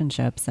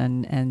relationships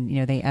and,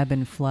 they ebb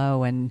and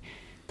flow. And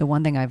the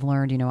one thing I've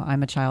learned,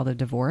 I'm a child of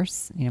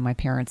divorce. My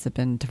parents have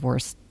been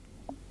divorced.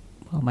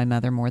 Well, my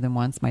mother more than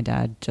once, my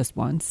dad just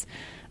once.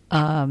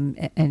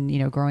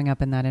 And growing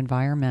up in that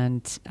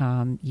environment,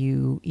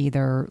 you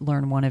either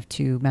learn one of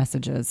two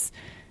messages.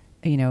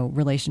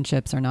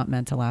 Relationships are not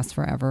meant to last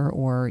forever,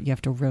 or you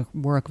have to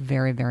work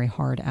very, very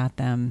hard at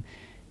them.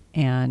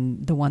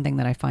 And the one thing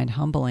that I find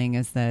humbling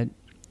is that,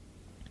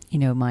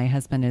 my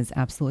husband is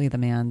absolutely the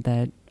man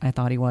that I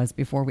thought he was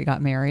before we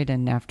got married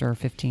and after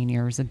 15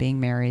 years of being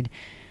married.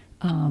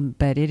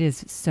 But it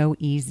is so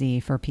easy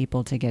for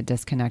people to get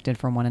disconnected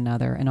from one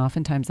another, and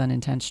oftentimes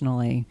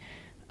unintentionally.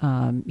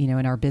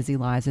 In our busy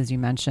lives, as you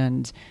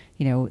mentioned,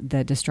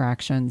 the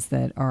distractions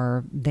that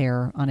are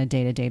there on a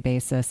day-to-day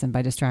basis. And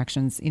by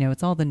distractions,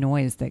 it's all the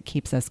noise that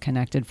keeps us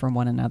connected from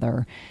one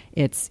another.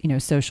 It's,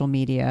 social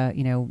media,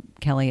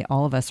 Kelly,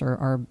 all of us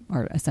are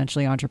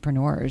essentially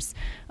entrepreneurs,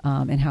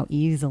 and how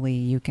easily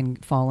you can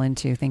fall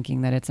into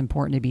thinking that it's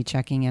important to be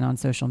checking in on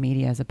social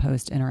media as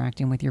opposed to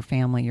interacting with your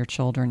family, your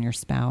children, your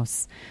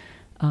spouse.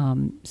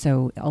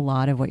 So a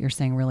lot of what you're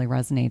saying really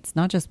resonates,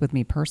 not just with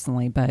me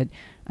personally, but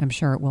I'm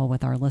sure it will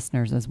with our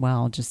listeners as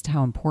well, just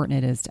how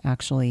important it is to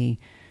actually,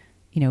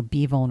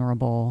 be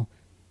vulnerable,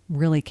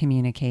 really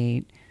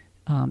communicate,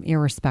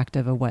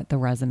 irrespective of what the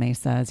resume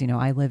says.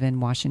 I live in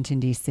Washington,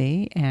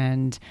 D.C.,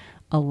 and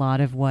a lot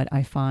of what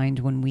I find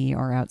when we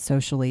are out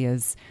socially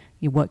is,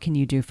 what can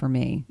you do for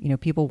me?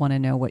 People want to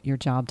know what your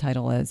job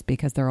title is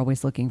because they're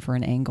always looking for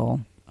an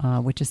angle,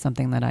 which is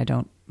something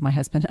that my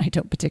husband and I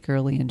don't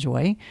particularly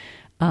enjoy.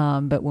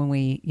 But when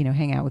we,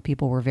 hang out with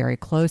people we're very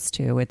close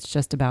to, it's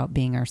just about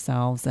being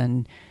ourselves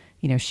and,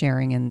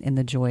 sharing in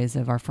the joys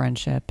of our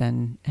friendship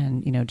and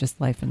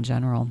just life in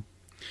general.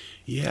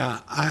 Yeah,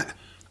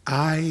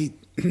 I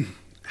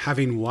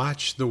having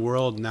watched the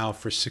world now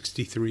for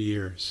 63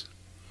 years,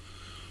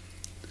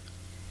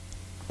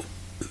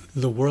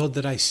 the world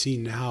that I see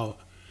now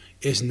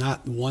is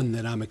not one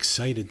that I'm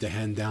excited to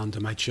hand down to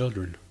my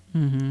children.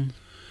 Mm-hmm.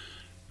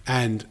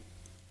 And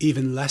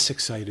even less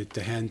excited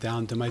to hand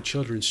down to my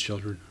children's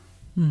children.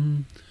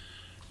 Mm-hmm.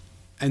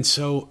 And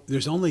so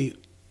there's only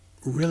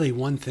really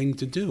one thing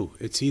to do.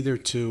 It's either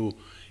to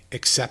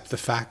accept the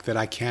fact that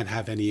I can't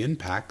have any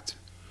impact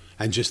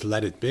and just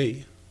let it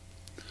be,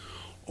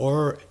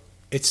 or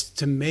it's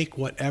to make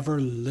whatever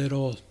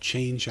little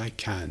change I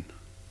can,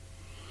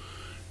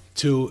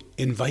 to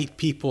invite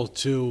people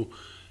to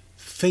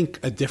think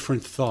a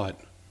different thought.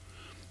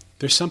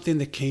 There's something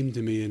that came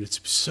to me, and it's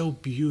so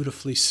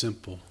beautifully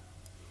simple.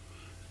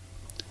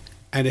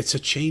 And it's a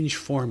change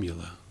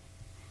formula.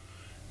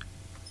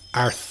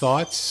 Our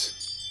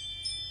thoughts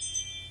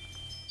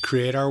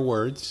create our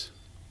words.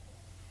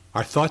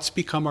 Our thoughts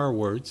become our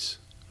words.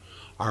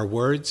 Our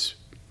words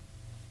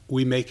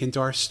we make into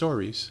our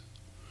stories.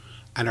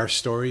 And our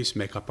stories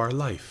make up our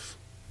life.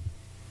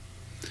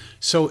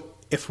 So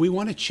if we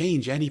want to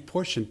change any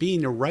portion,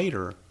 being a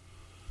writer,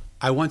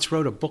 I once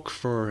wrote a book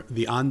for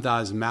the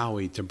Andaz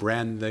Maui to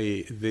brand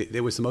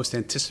it was the most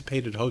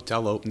anticipated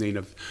hotel opening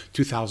of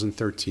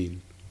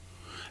 2013.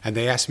 And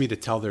they asked me to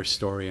tell their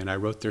story, and I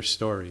wrote their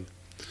story.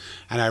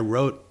 And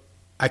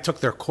I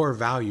took their core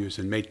values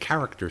and made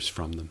characters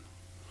from them.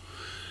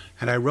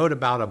 And I wrote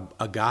about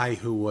a guy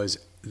who was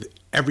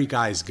every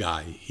guy's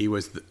guy. He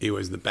was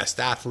the best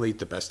athlete,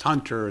 the best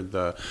hunter,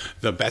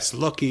 the best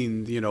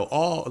looking,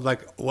 all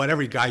like what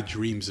every guy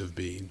dreams of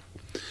being.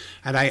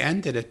 And I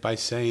ended it by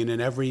saying,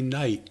 and every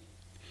night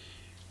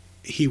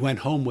he went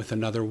home with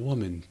another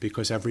woman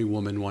because every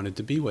woman wanted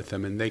to be with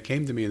him. And they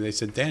came to me and they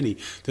said, Danny,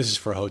 this is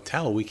for a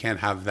hotel. We can't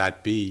have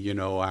that be,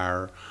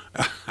 our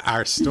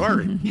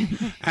story.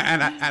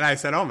 and I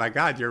said, oh my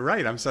God, you're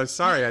right. I'm so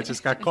sorry. I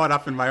just got caught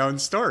up in my own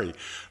story.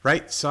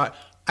 Right. So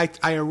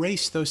I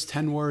erased those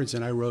 10 words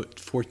and I wrote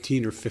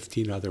 14 or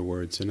 15 other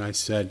words. And I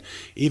said,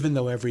 even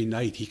though every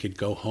night he could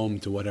go home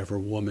to whatever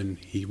woman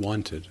he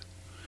wanted.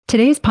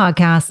 Today's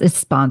podcast is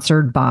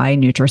sponsored by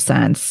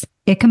NutriSense.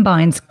 It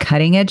combines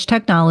cutting-edge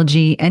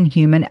technology and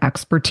human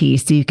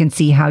expertise so you can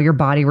see how your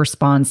body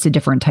responds to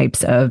different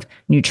types of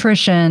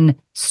nutrition,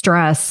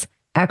 stress,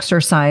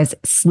 exercise,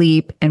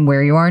 sleep, and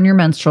where you are in your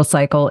menstrual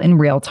cycle in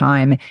real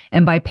time.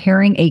 And by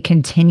pairing a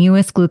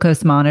continuous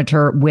glucose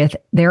monitor with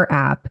their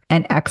app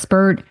and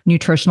expert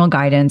nutritional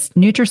guidance,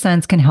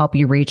 NutriSense can help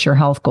you reach your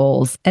health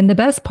goals. And the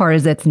best part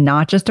is it's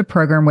not just a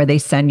program where they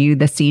send you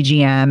the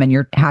CGM and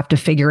you have to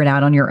figure it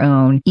out on your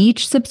own.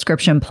 Each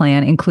subscription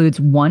plan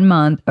includes 1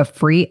 month of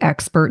free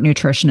expert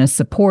nutritionist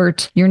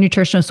support. Your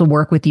nutritionist will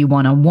work with you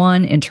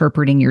one-on-one,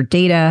 interpreting your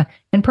data,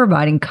 and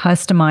providing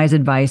customized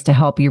advice to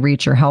help you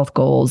reach your health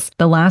goals.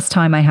 The last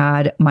time I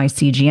had my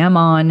CGM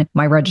on,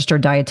 my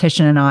registered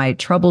dietitian and I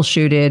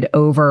troubleshooted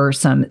over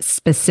some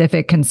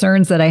specific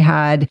concerns that I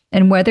had.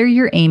 And whether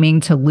you're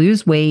aiming to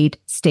lose weight,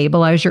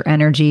 stabilize your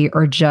energy,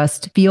 or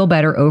just feel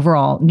better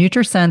overall,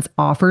 NutriSense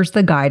offers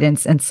the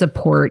guidance and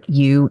support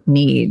you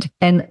need.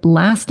 And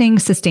lasting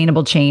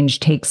sustainable change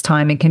takes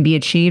time and can be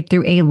achieved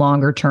through a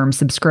longer term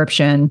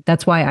subscription.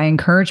 That's why I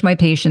encourage my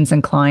patients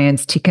and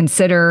clients to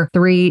consider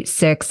 3,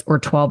 6, or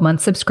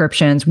 12-month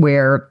subscriptions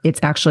where it's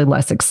actually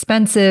less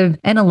expensive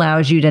and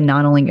allows you to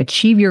not only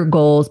achieve your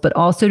goals, but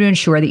also to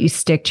ensure that you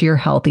stick to your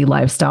healthy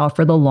lifestyle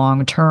for the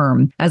long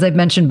term. As I've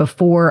mentioned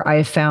before, I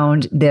have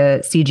found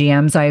the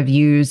CGMs I've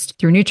used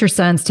through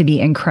NutriSense to be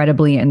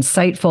incredibly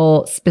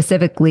insightful,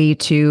 specifically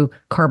to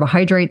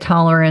carbohydrate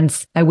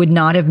tolerance. I would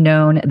not have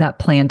known that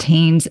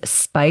plantains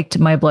spiked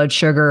my blood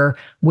sugar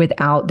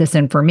without this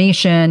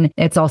information.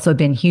 It's also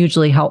been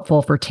hugely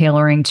helpful for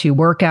tailoring to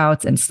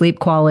workouts and sleep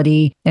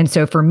quality. And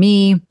so for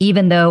me,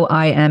 even though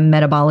I am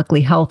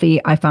metabolically healthy,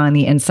 I find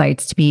the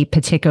insights to be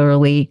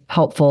particularly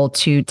helpful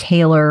to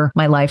tailor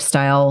my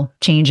lifestyle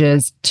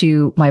changes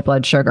to my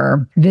blood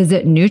sugar.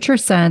 Visit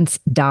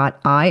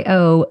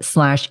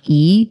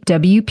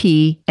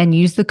nutrisense.io/EWP and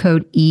use the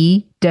code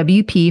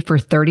EWP for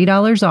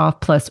 $30 off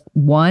plus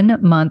 1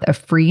 month of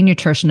free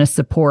nutritionist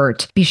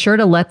support. Be sure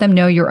to let them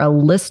know you're a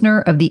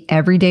listener of the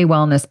Everyday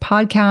Wellness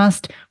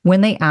podcast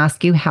when they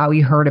ask you how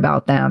you heard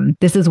about them.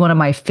 This is one of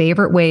my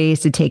favorite ways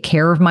to take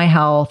care of my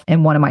health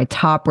and one of my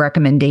top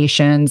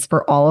recommendations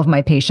for all of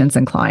my patients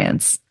and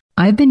clients.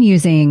 I've been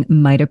using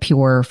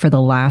MitoPure for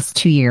the last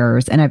 2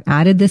 years, and I've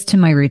added this to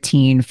my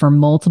routine for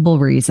multiple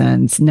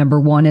reasons. Number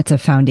one, it's a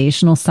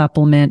foundational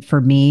supplement for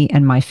me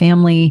and my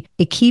family.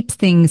 It keeps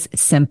things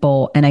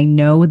simple, and I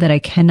know that I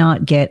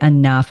cannot get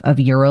enough of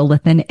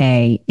urolithin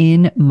A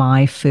in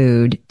my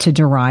food to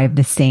derive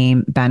the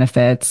same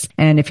benefits.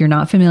 And if you're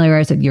not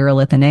familiarized with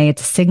urolithin A,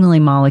 it's a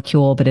signaling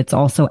molecule, but it's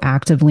also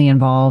actively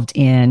involved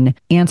in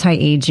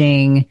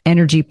anti-aging,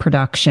 energy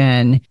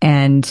production,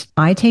 and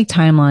I take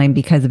Timeline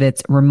because of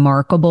its remarkable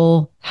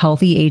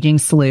healthy aging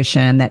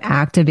solution that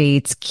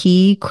activates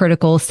key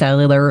critical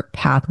cellular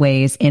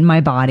pathways in my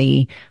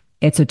body.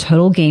 It's a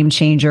total game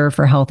changer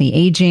for healthy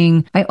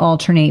aging. I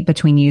alternate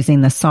between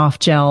using the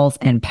soft gels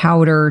and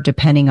powder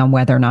depending on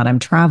whether or not I'm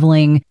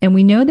traveling. And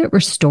we know that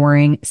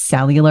restoring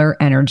cellular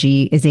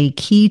energy is a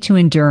key to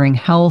enduring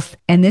health.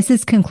 And this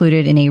is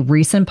concluded in a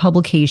recent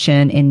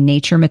publication in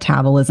Nature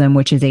Metabolism,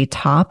 which is a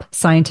top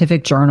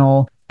scientific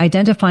journal,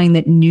 identifying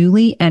that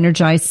newly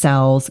energized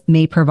cells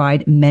may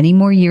provide many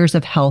more years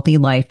of healthy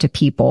life to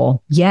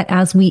people. Yet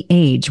as we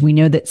age, we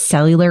know that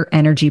cellular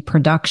energy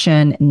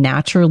production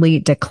naturally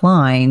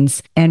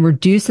declines and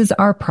reduces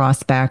our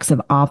prospects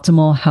of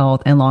optimal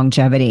health and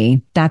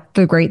longevity. That's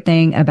the great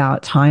thing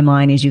about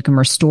Timeline is you can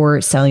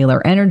restore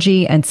cellular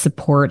energy and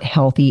support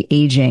healthy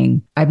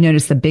aging. I've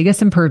noticed the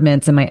biggest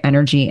improvements in my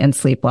energy and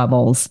sleep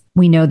levels.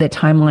 We know that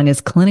Timeline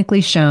is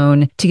clinically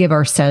shown to give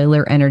our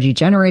cellular energy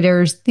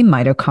generators, the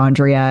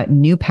mitochondria,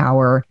 new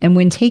power. And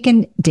when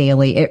taken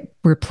daily, it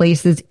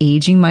replaces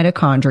aging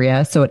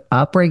mitochondria, so it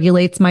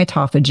upregulates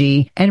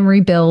mitophagy and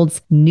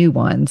rebuilds new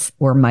ones,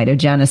 or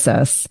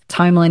mitogenesis.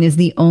 Timeline is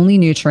the only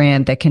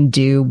nutrient that can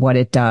do what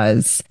it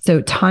does.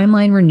 So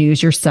Timeline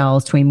renews your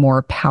cells to a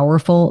more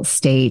powerful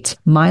state.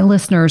 My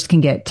listeners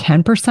can get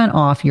 10%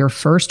 off your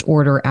first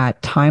order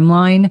at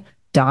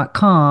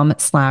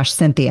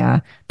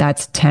timeline.com/Cynthia.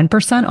 That's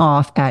 10%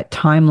 off at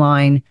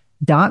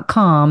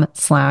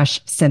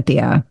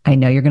timeline.com/Cynthia. I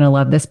know you're going to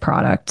love this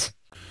product.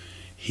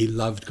 He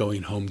loved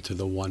going home to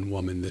the one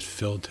woman that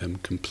filled him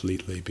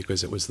completely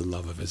because it was the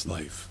love of his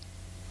life.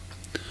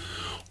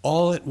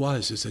 All it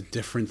was is a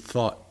different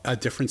thought, a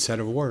different set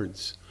of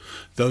words.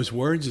 Those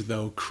words,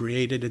 though,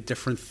 created a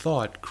different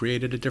thought,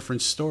 created a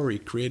different story,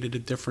 created a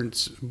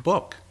different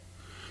book.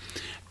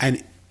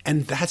 And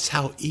that's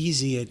how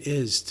easy it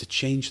is to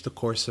change the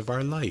course of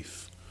our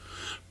life.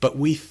 But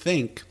we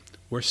think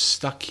we're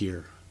stuck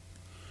here.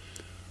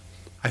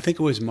 I think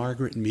it was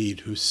Margaret Mead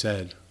who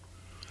said,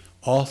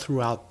 all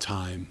throughout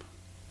time,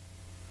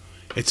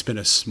 it's been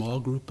a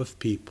small group of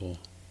people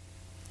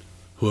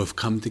who have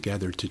come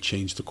together to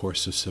change the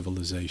course of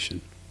civilization.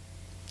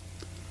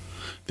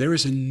 There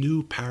is a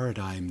new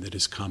paradigm that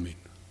is coming.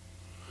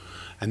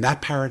 And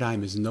that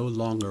paradigm is no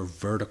longer a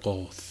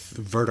vertical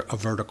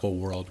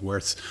world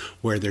where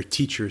there are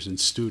teachers and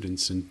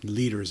students and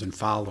leaders and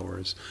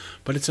followers,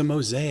 but it's a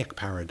mosaic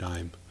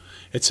paradigm.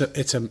 It's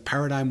a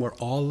paradigm where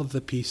all of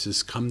the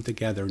pieces come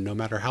together, no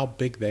matter how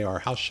big they are,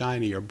 how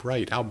shiny or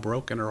bright, how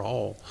broken or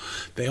whole.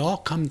 They all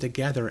come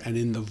together, and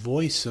in the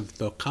voice of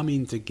the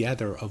coming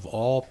together of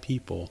all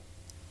people,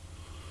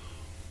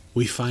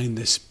 we find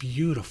this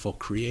beautiful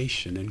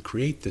creation and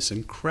create this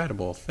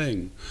incredible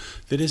thing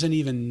that isn't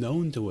even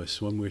known to us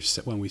when we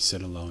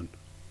sit alone.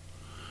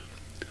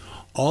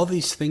 All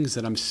these things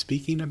that I'm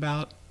speaking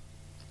about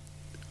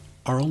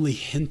are only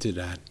hinted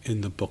at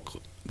in the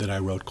book that I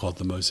wrote called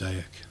The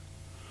Mosaic.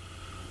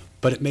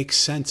 But it makes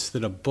sense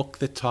that a book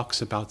that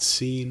talks about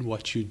seeing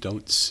what you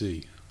don't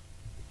see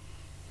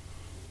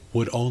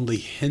would only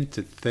hint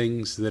at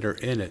things that are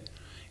in it,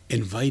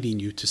 inviting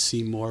you to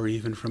see more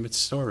even from its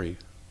story.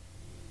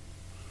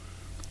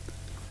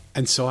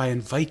 And so I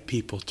invite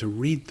people to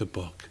read the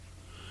book,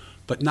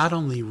 but not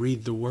only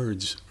read the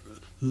words,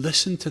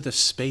 listen to the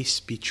space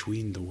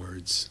between the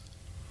words.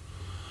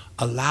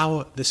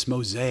 Allow this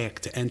mosaic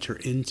to enter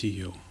into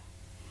you.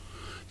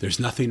 There's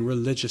nothing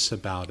religious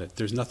about it.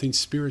 There's nothing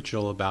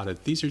spiritual about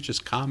it. These are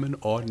just common,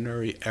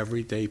 ordinary,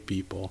 everyday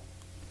people.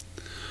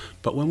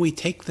 But when we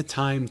take the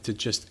time to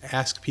just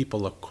ask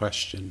people a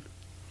question,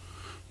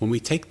 when we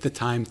take the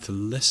time to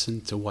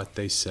listen to what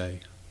they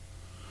say,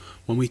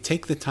 when we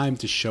take the time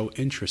to show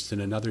interest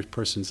in another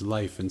person's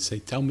life and say,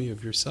 tell me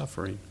of your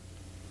suffering,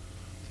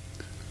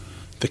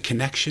 the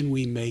connection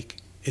we make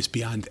is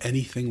beyond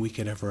anything we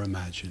could ever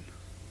imagine.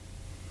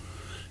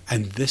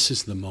 And this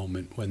is the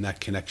moment when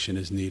that connection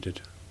is needed.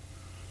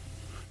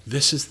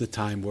 This is the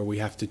time where we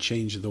have to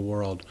change the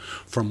world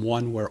from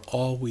one where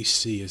all we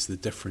see is the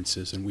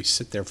differences, and we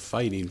sit there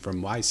fighting from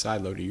my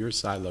silo to your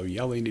silo,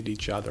 yelling at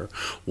each other,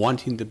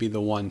 wanting to be the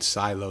one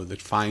silo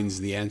that finds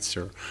the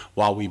answer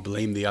while we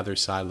blame the other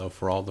silo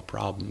for all the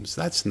problems.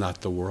 That's not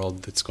the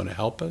world that's going to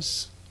help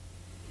us.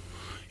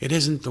 It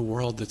isn't the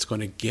world that's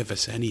going to give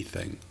us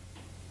anything.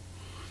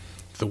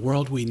 The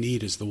world we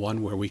need is the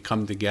one where we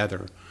come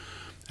together.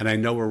 And I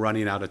know we're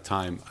running out of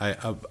time.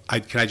 Can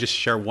I just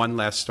share one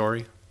last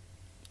story?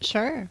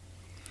 Sure.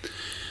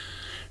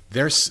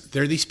 There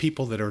are these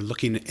people that are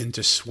looking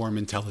into swarm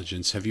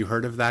intelligence. Have you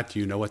heard of that? Do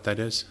you know what that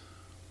is?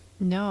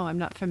 No, I'm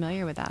not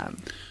familiar with that.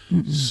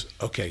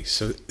 Okay,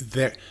 so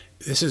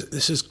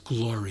this is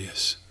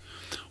glorious.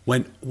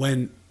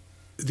 When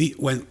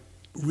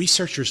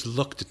researchers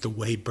looked at the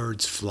way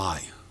birds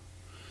fly,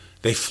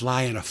 they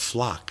fly in a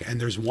flock,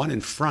 and there's one in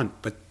front,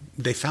 but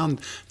they found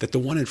that the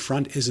one in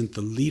front isn't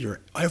the leader.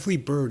 Every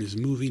bird is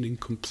moving in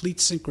complete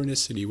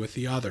synchronicity with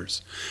the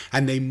others,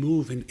 and they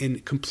move in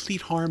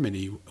complete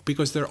harmony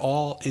because they're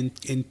all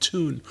in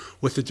tune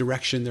with the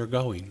direction they're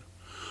going.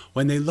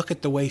 When they look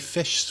at the way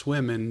fish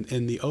swim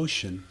in the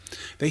ocean,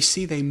 they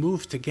see they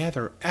move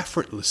together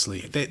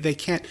effortlessly.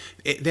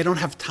 They don't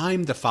have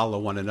time to follow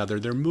one another.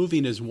 They're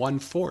moving as one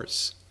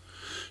force.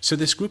 So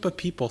this group of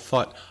people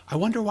thought, I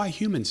wonder why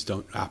humans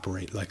don't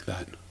operate like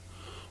that.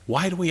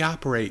 Why do we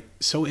operate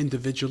so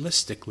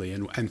individualistically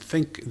and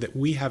think that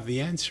we have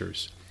the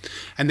answers?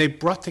 And they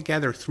brought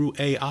together through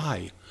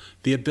AI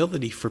the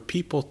ability for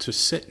people to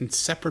sit in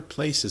separate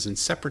places in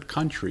separate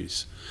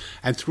countries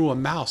and through a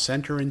mouse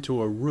enter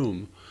into a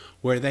room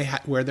where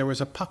there was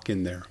a puck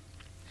in there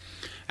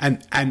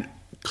and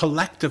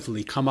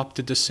collectively come up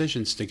to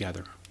decisions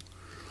together.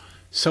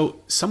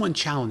 So someone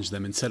challenged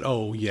them and said,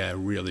 oh, yeah,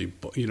 really,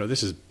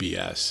 this is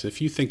BS.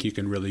 If you think you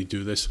can really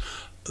do this,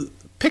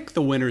 pick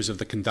the winners of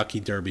the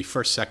Kentucky Derby,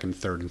 first, second,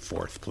 third, and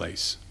fourth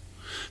place.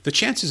 The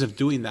chances of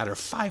doing that are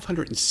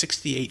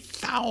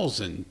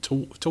 568,000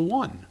 to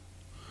 1.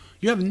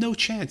 You have no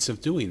chance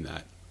of doing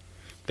that.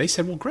 They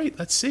said, well, great,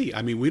 let's see.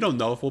 I mean, we don't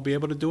know if we'll be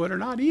able to do it or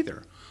not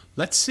either.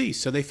 Let's see.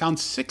 So they found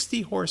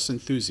 60 horse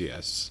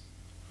enthusiasts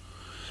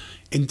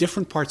in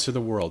different parts of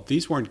the world.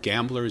 These weren't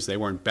gamblers, they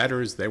weren't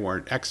bettors, they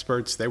weren't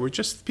experts, they were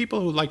just people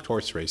who liked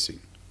horse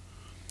racing.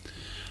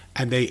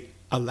 And they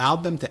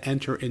allowed them to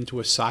enter into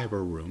a cyber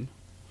room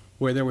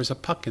where there was a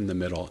puck in the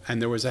middle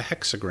and there was a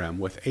hexagram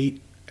with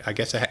 8, I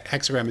guess a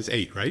hexagram is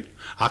 8, right?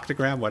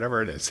 Octagram,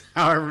 whatever it is,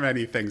 however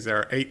many things, there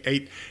are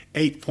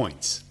eight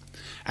points.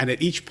 And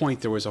at each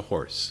point there was a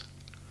horse.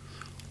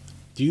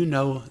 Do you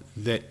know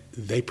that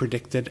they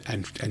predicted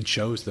and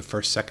chose the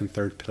first, second,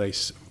 third,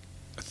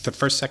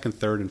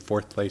 and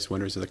fourth place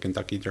winners of the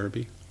Kentucky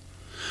Derby?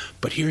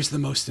 But here's the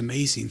most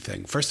amazing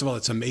thing. First of all,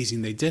 it's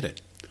amazing they did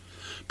it.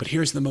 But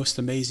here's the most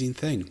amazing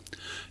thing.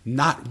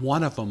 Not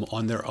one of them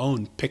on their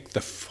own picked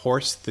the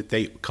horse that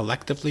they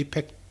collectively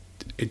picked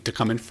to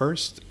come in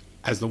first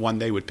as the one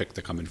they would pick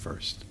to come in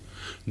first.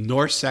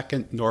 Nor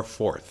second, nor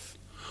fourth.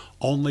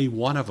 Only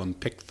one of them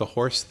picked the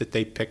horse that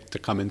they picked to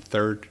come in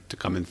third.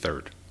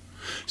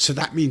 So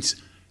that means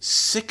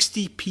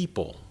 60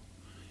 people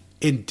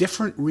in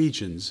different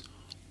regions,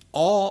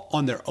 all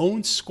on their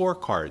own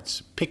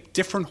scorecards, picked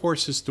different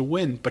horses to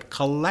win, but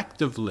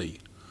collectively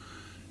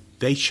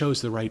they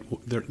chose the right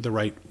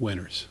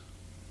winners.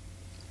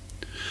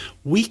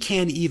 We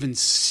can't even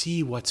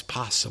see what's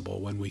possible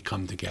when we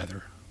come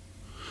together.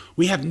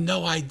 We have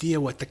no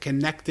idea what the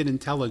connected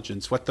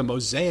intelligence, what the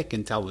mosaic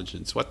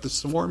intelligence, what the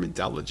swarm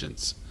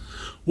intelligence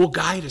will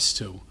guide us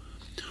to.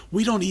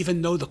 We don't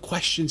even know the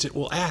questions it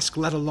will ask,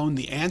 let alone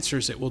the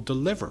answers it will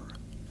deliver.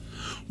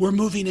 We're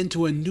moving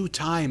into a new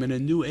time and a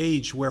new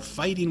age where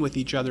fighting with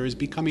each other is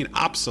becoming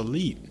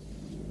obsolete.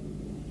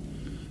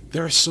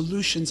 There are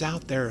solutions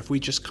out there if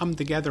we just come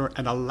together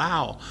and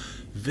allow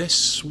this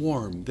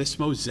swarm, this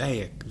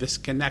mosaic, this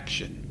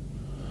connection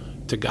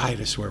to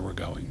guide us where we're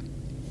going.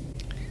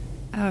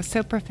 Oh,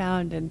 so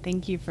profound, and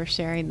thank you for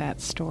sharing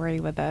that story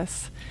with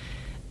us.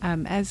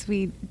 As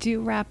we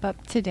do wrap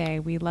up today,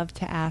 we love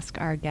to ask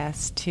our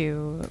guests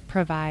to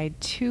provide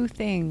 2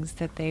 things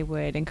that they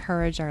would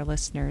encourage our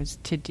listeners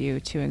to do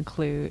to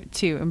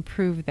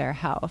improve their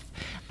health.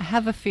 I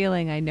have a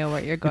feeling I know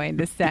what you're going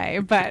to say,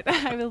 but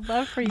I would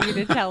love for you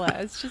to tell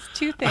us just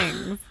 2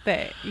 things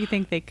that you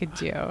think they could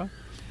do.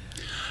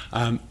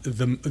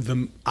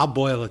 I'll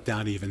boil it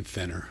down even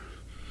thinner.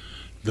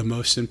 The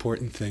most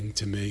important thing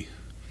to me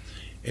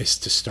is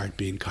to start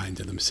being kind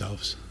to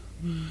themselves.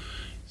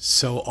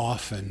 So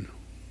often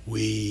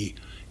we,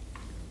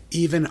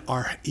 even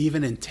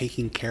in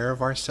taking care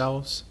of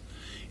ourselves,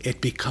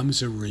 it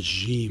becomes a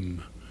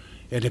regime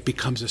and it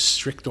becomes a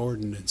strict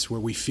ordinance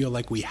where we feel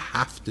like we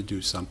have to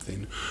do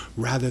something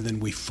rather than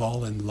we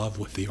fall in love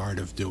with the art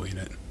of doing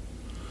it.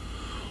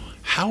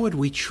 How would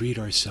we treat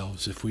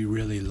ourselves if we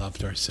really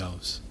loved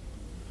ourselves?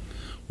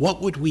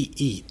 What would we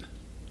eat?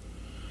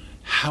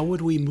 How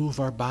would we move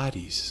our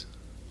bodies?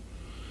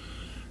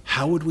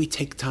 How would we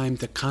take time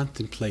to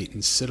contemplate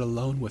and sit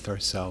alone with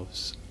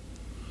ourselves?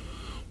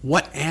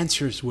 What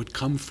answers would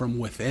come from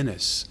within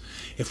us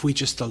if we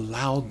just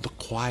allowed the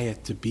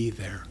quiet to be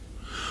there,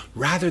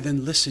 rather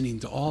than listening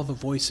to all the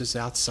voices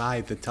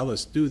outside that tell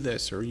us do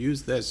this or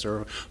use this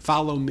or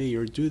follow me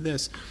or do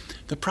this?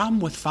 The problem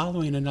with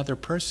following another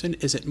person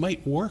is it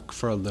might work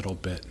for a little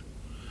bit.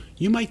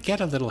 You might get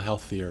a little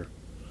healthier.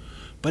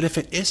 But if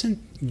it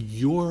isn't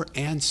your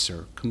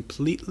answer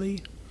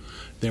completely,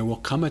 there will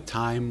come a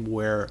time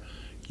where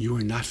you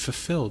are not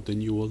fulfilled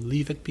and you will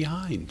leave it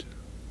behind.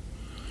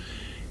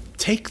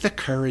 Take the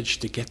courage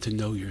to get to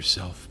know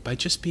yourself by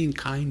just being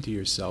kind to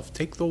yourself.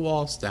 Take the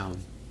walls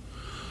down.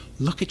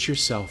 Look at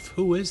yourself.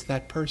 Who is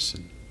that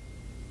person?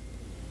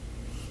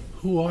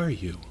 Who are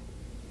you?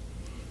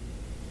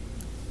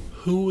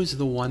 Who is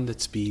the one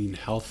that's being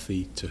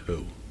healthy to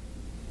who?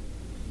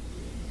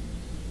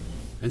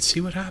 And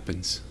see what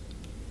happens.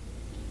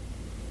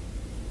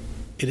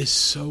 It is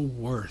so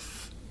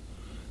worth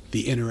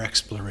the inner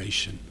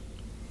exploration.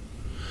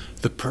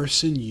 The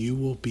person you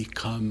will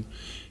become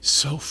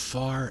so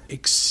far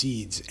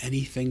exceeds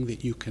anything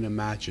that you can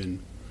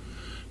imagine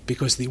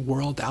because the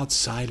world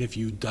outside of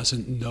you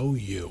doesn't know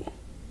you.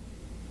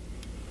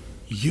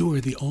 You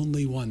are the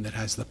only one that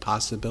has the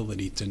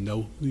possibility to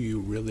know who you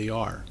really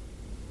are.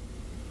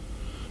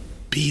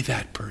 Be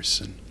that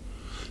person.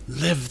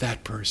 Live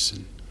that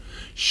person.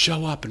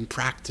 Show up and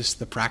practice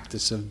the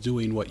practice of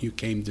doing what you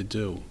came to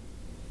do.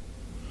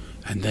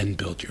 And then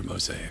build your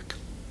mosaic.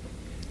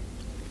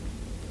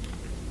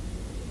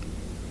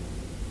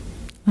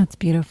 That's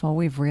beautiful.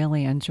 We've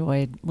really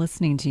enjoyed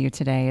listening to you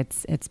today.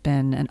 It's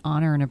been an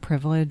honor and a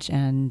privilege,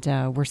 and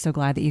we're so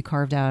glad that you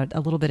carved out a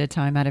little bit of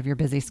time out of your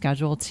busy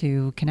schedule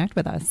to connect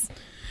with us.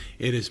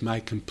 It is my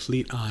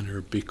complete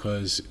honor,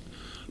 because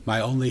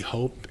my only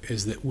hope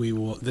is that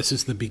this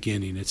is the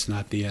beginning, it's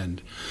not the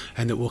end,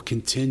 and that we'll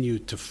continue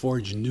to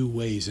forge new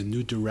ways and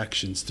new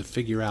directions to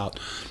figure out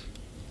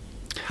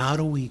how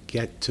do we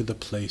get to the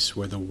place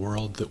where the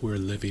world that we're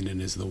living in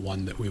is the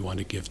one that we want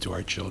to give to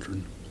our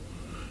children,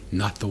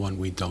 not the one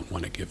we don't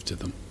want to give to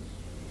them.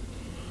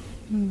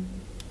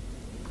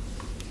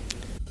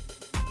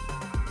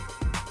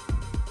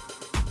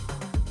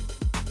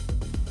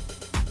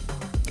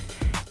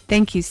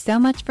 Thank you so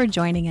much for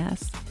joining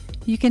us.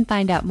 You can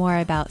find out more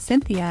about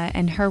Cynthia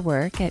and her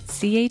work at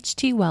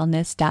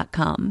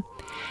chtwellness.com.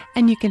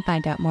 And you can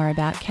find out more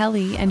about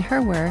Kelly and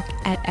her work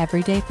at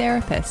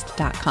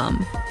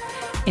everydaytherapist.com.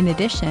 In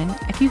addition,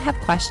 if you have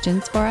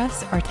questions for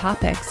us or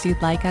topics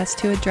you'd like us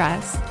to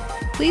address,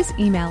 please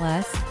email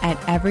us at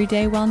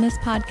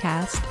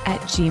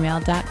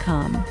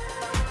everydaywellnesspodcast@gmail.com.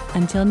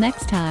 Until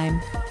next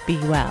time, be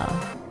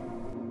well.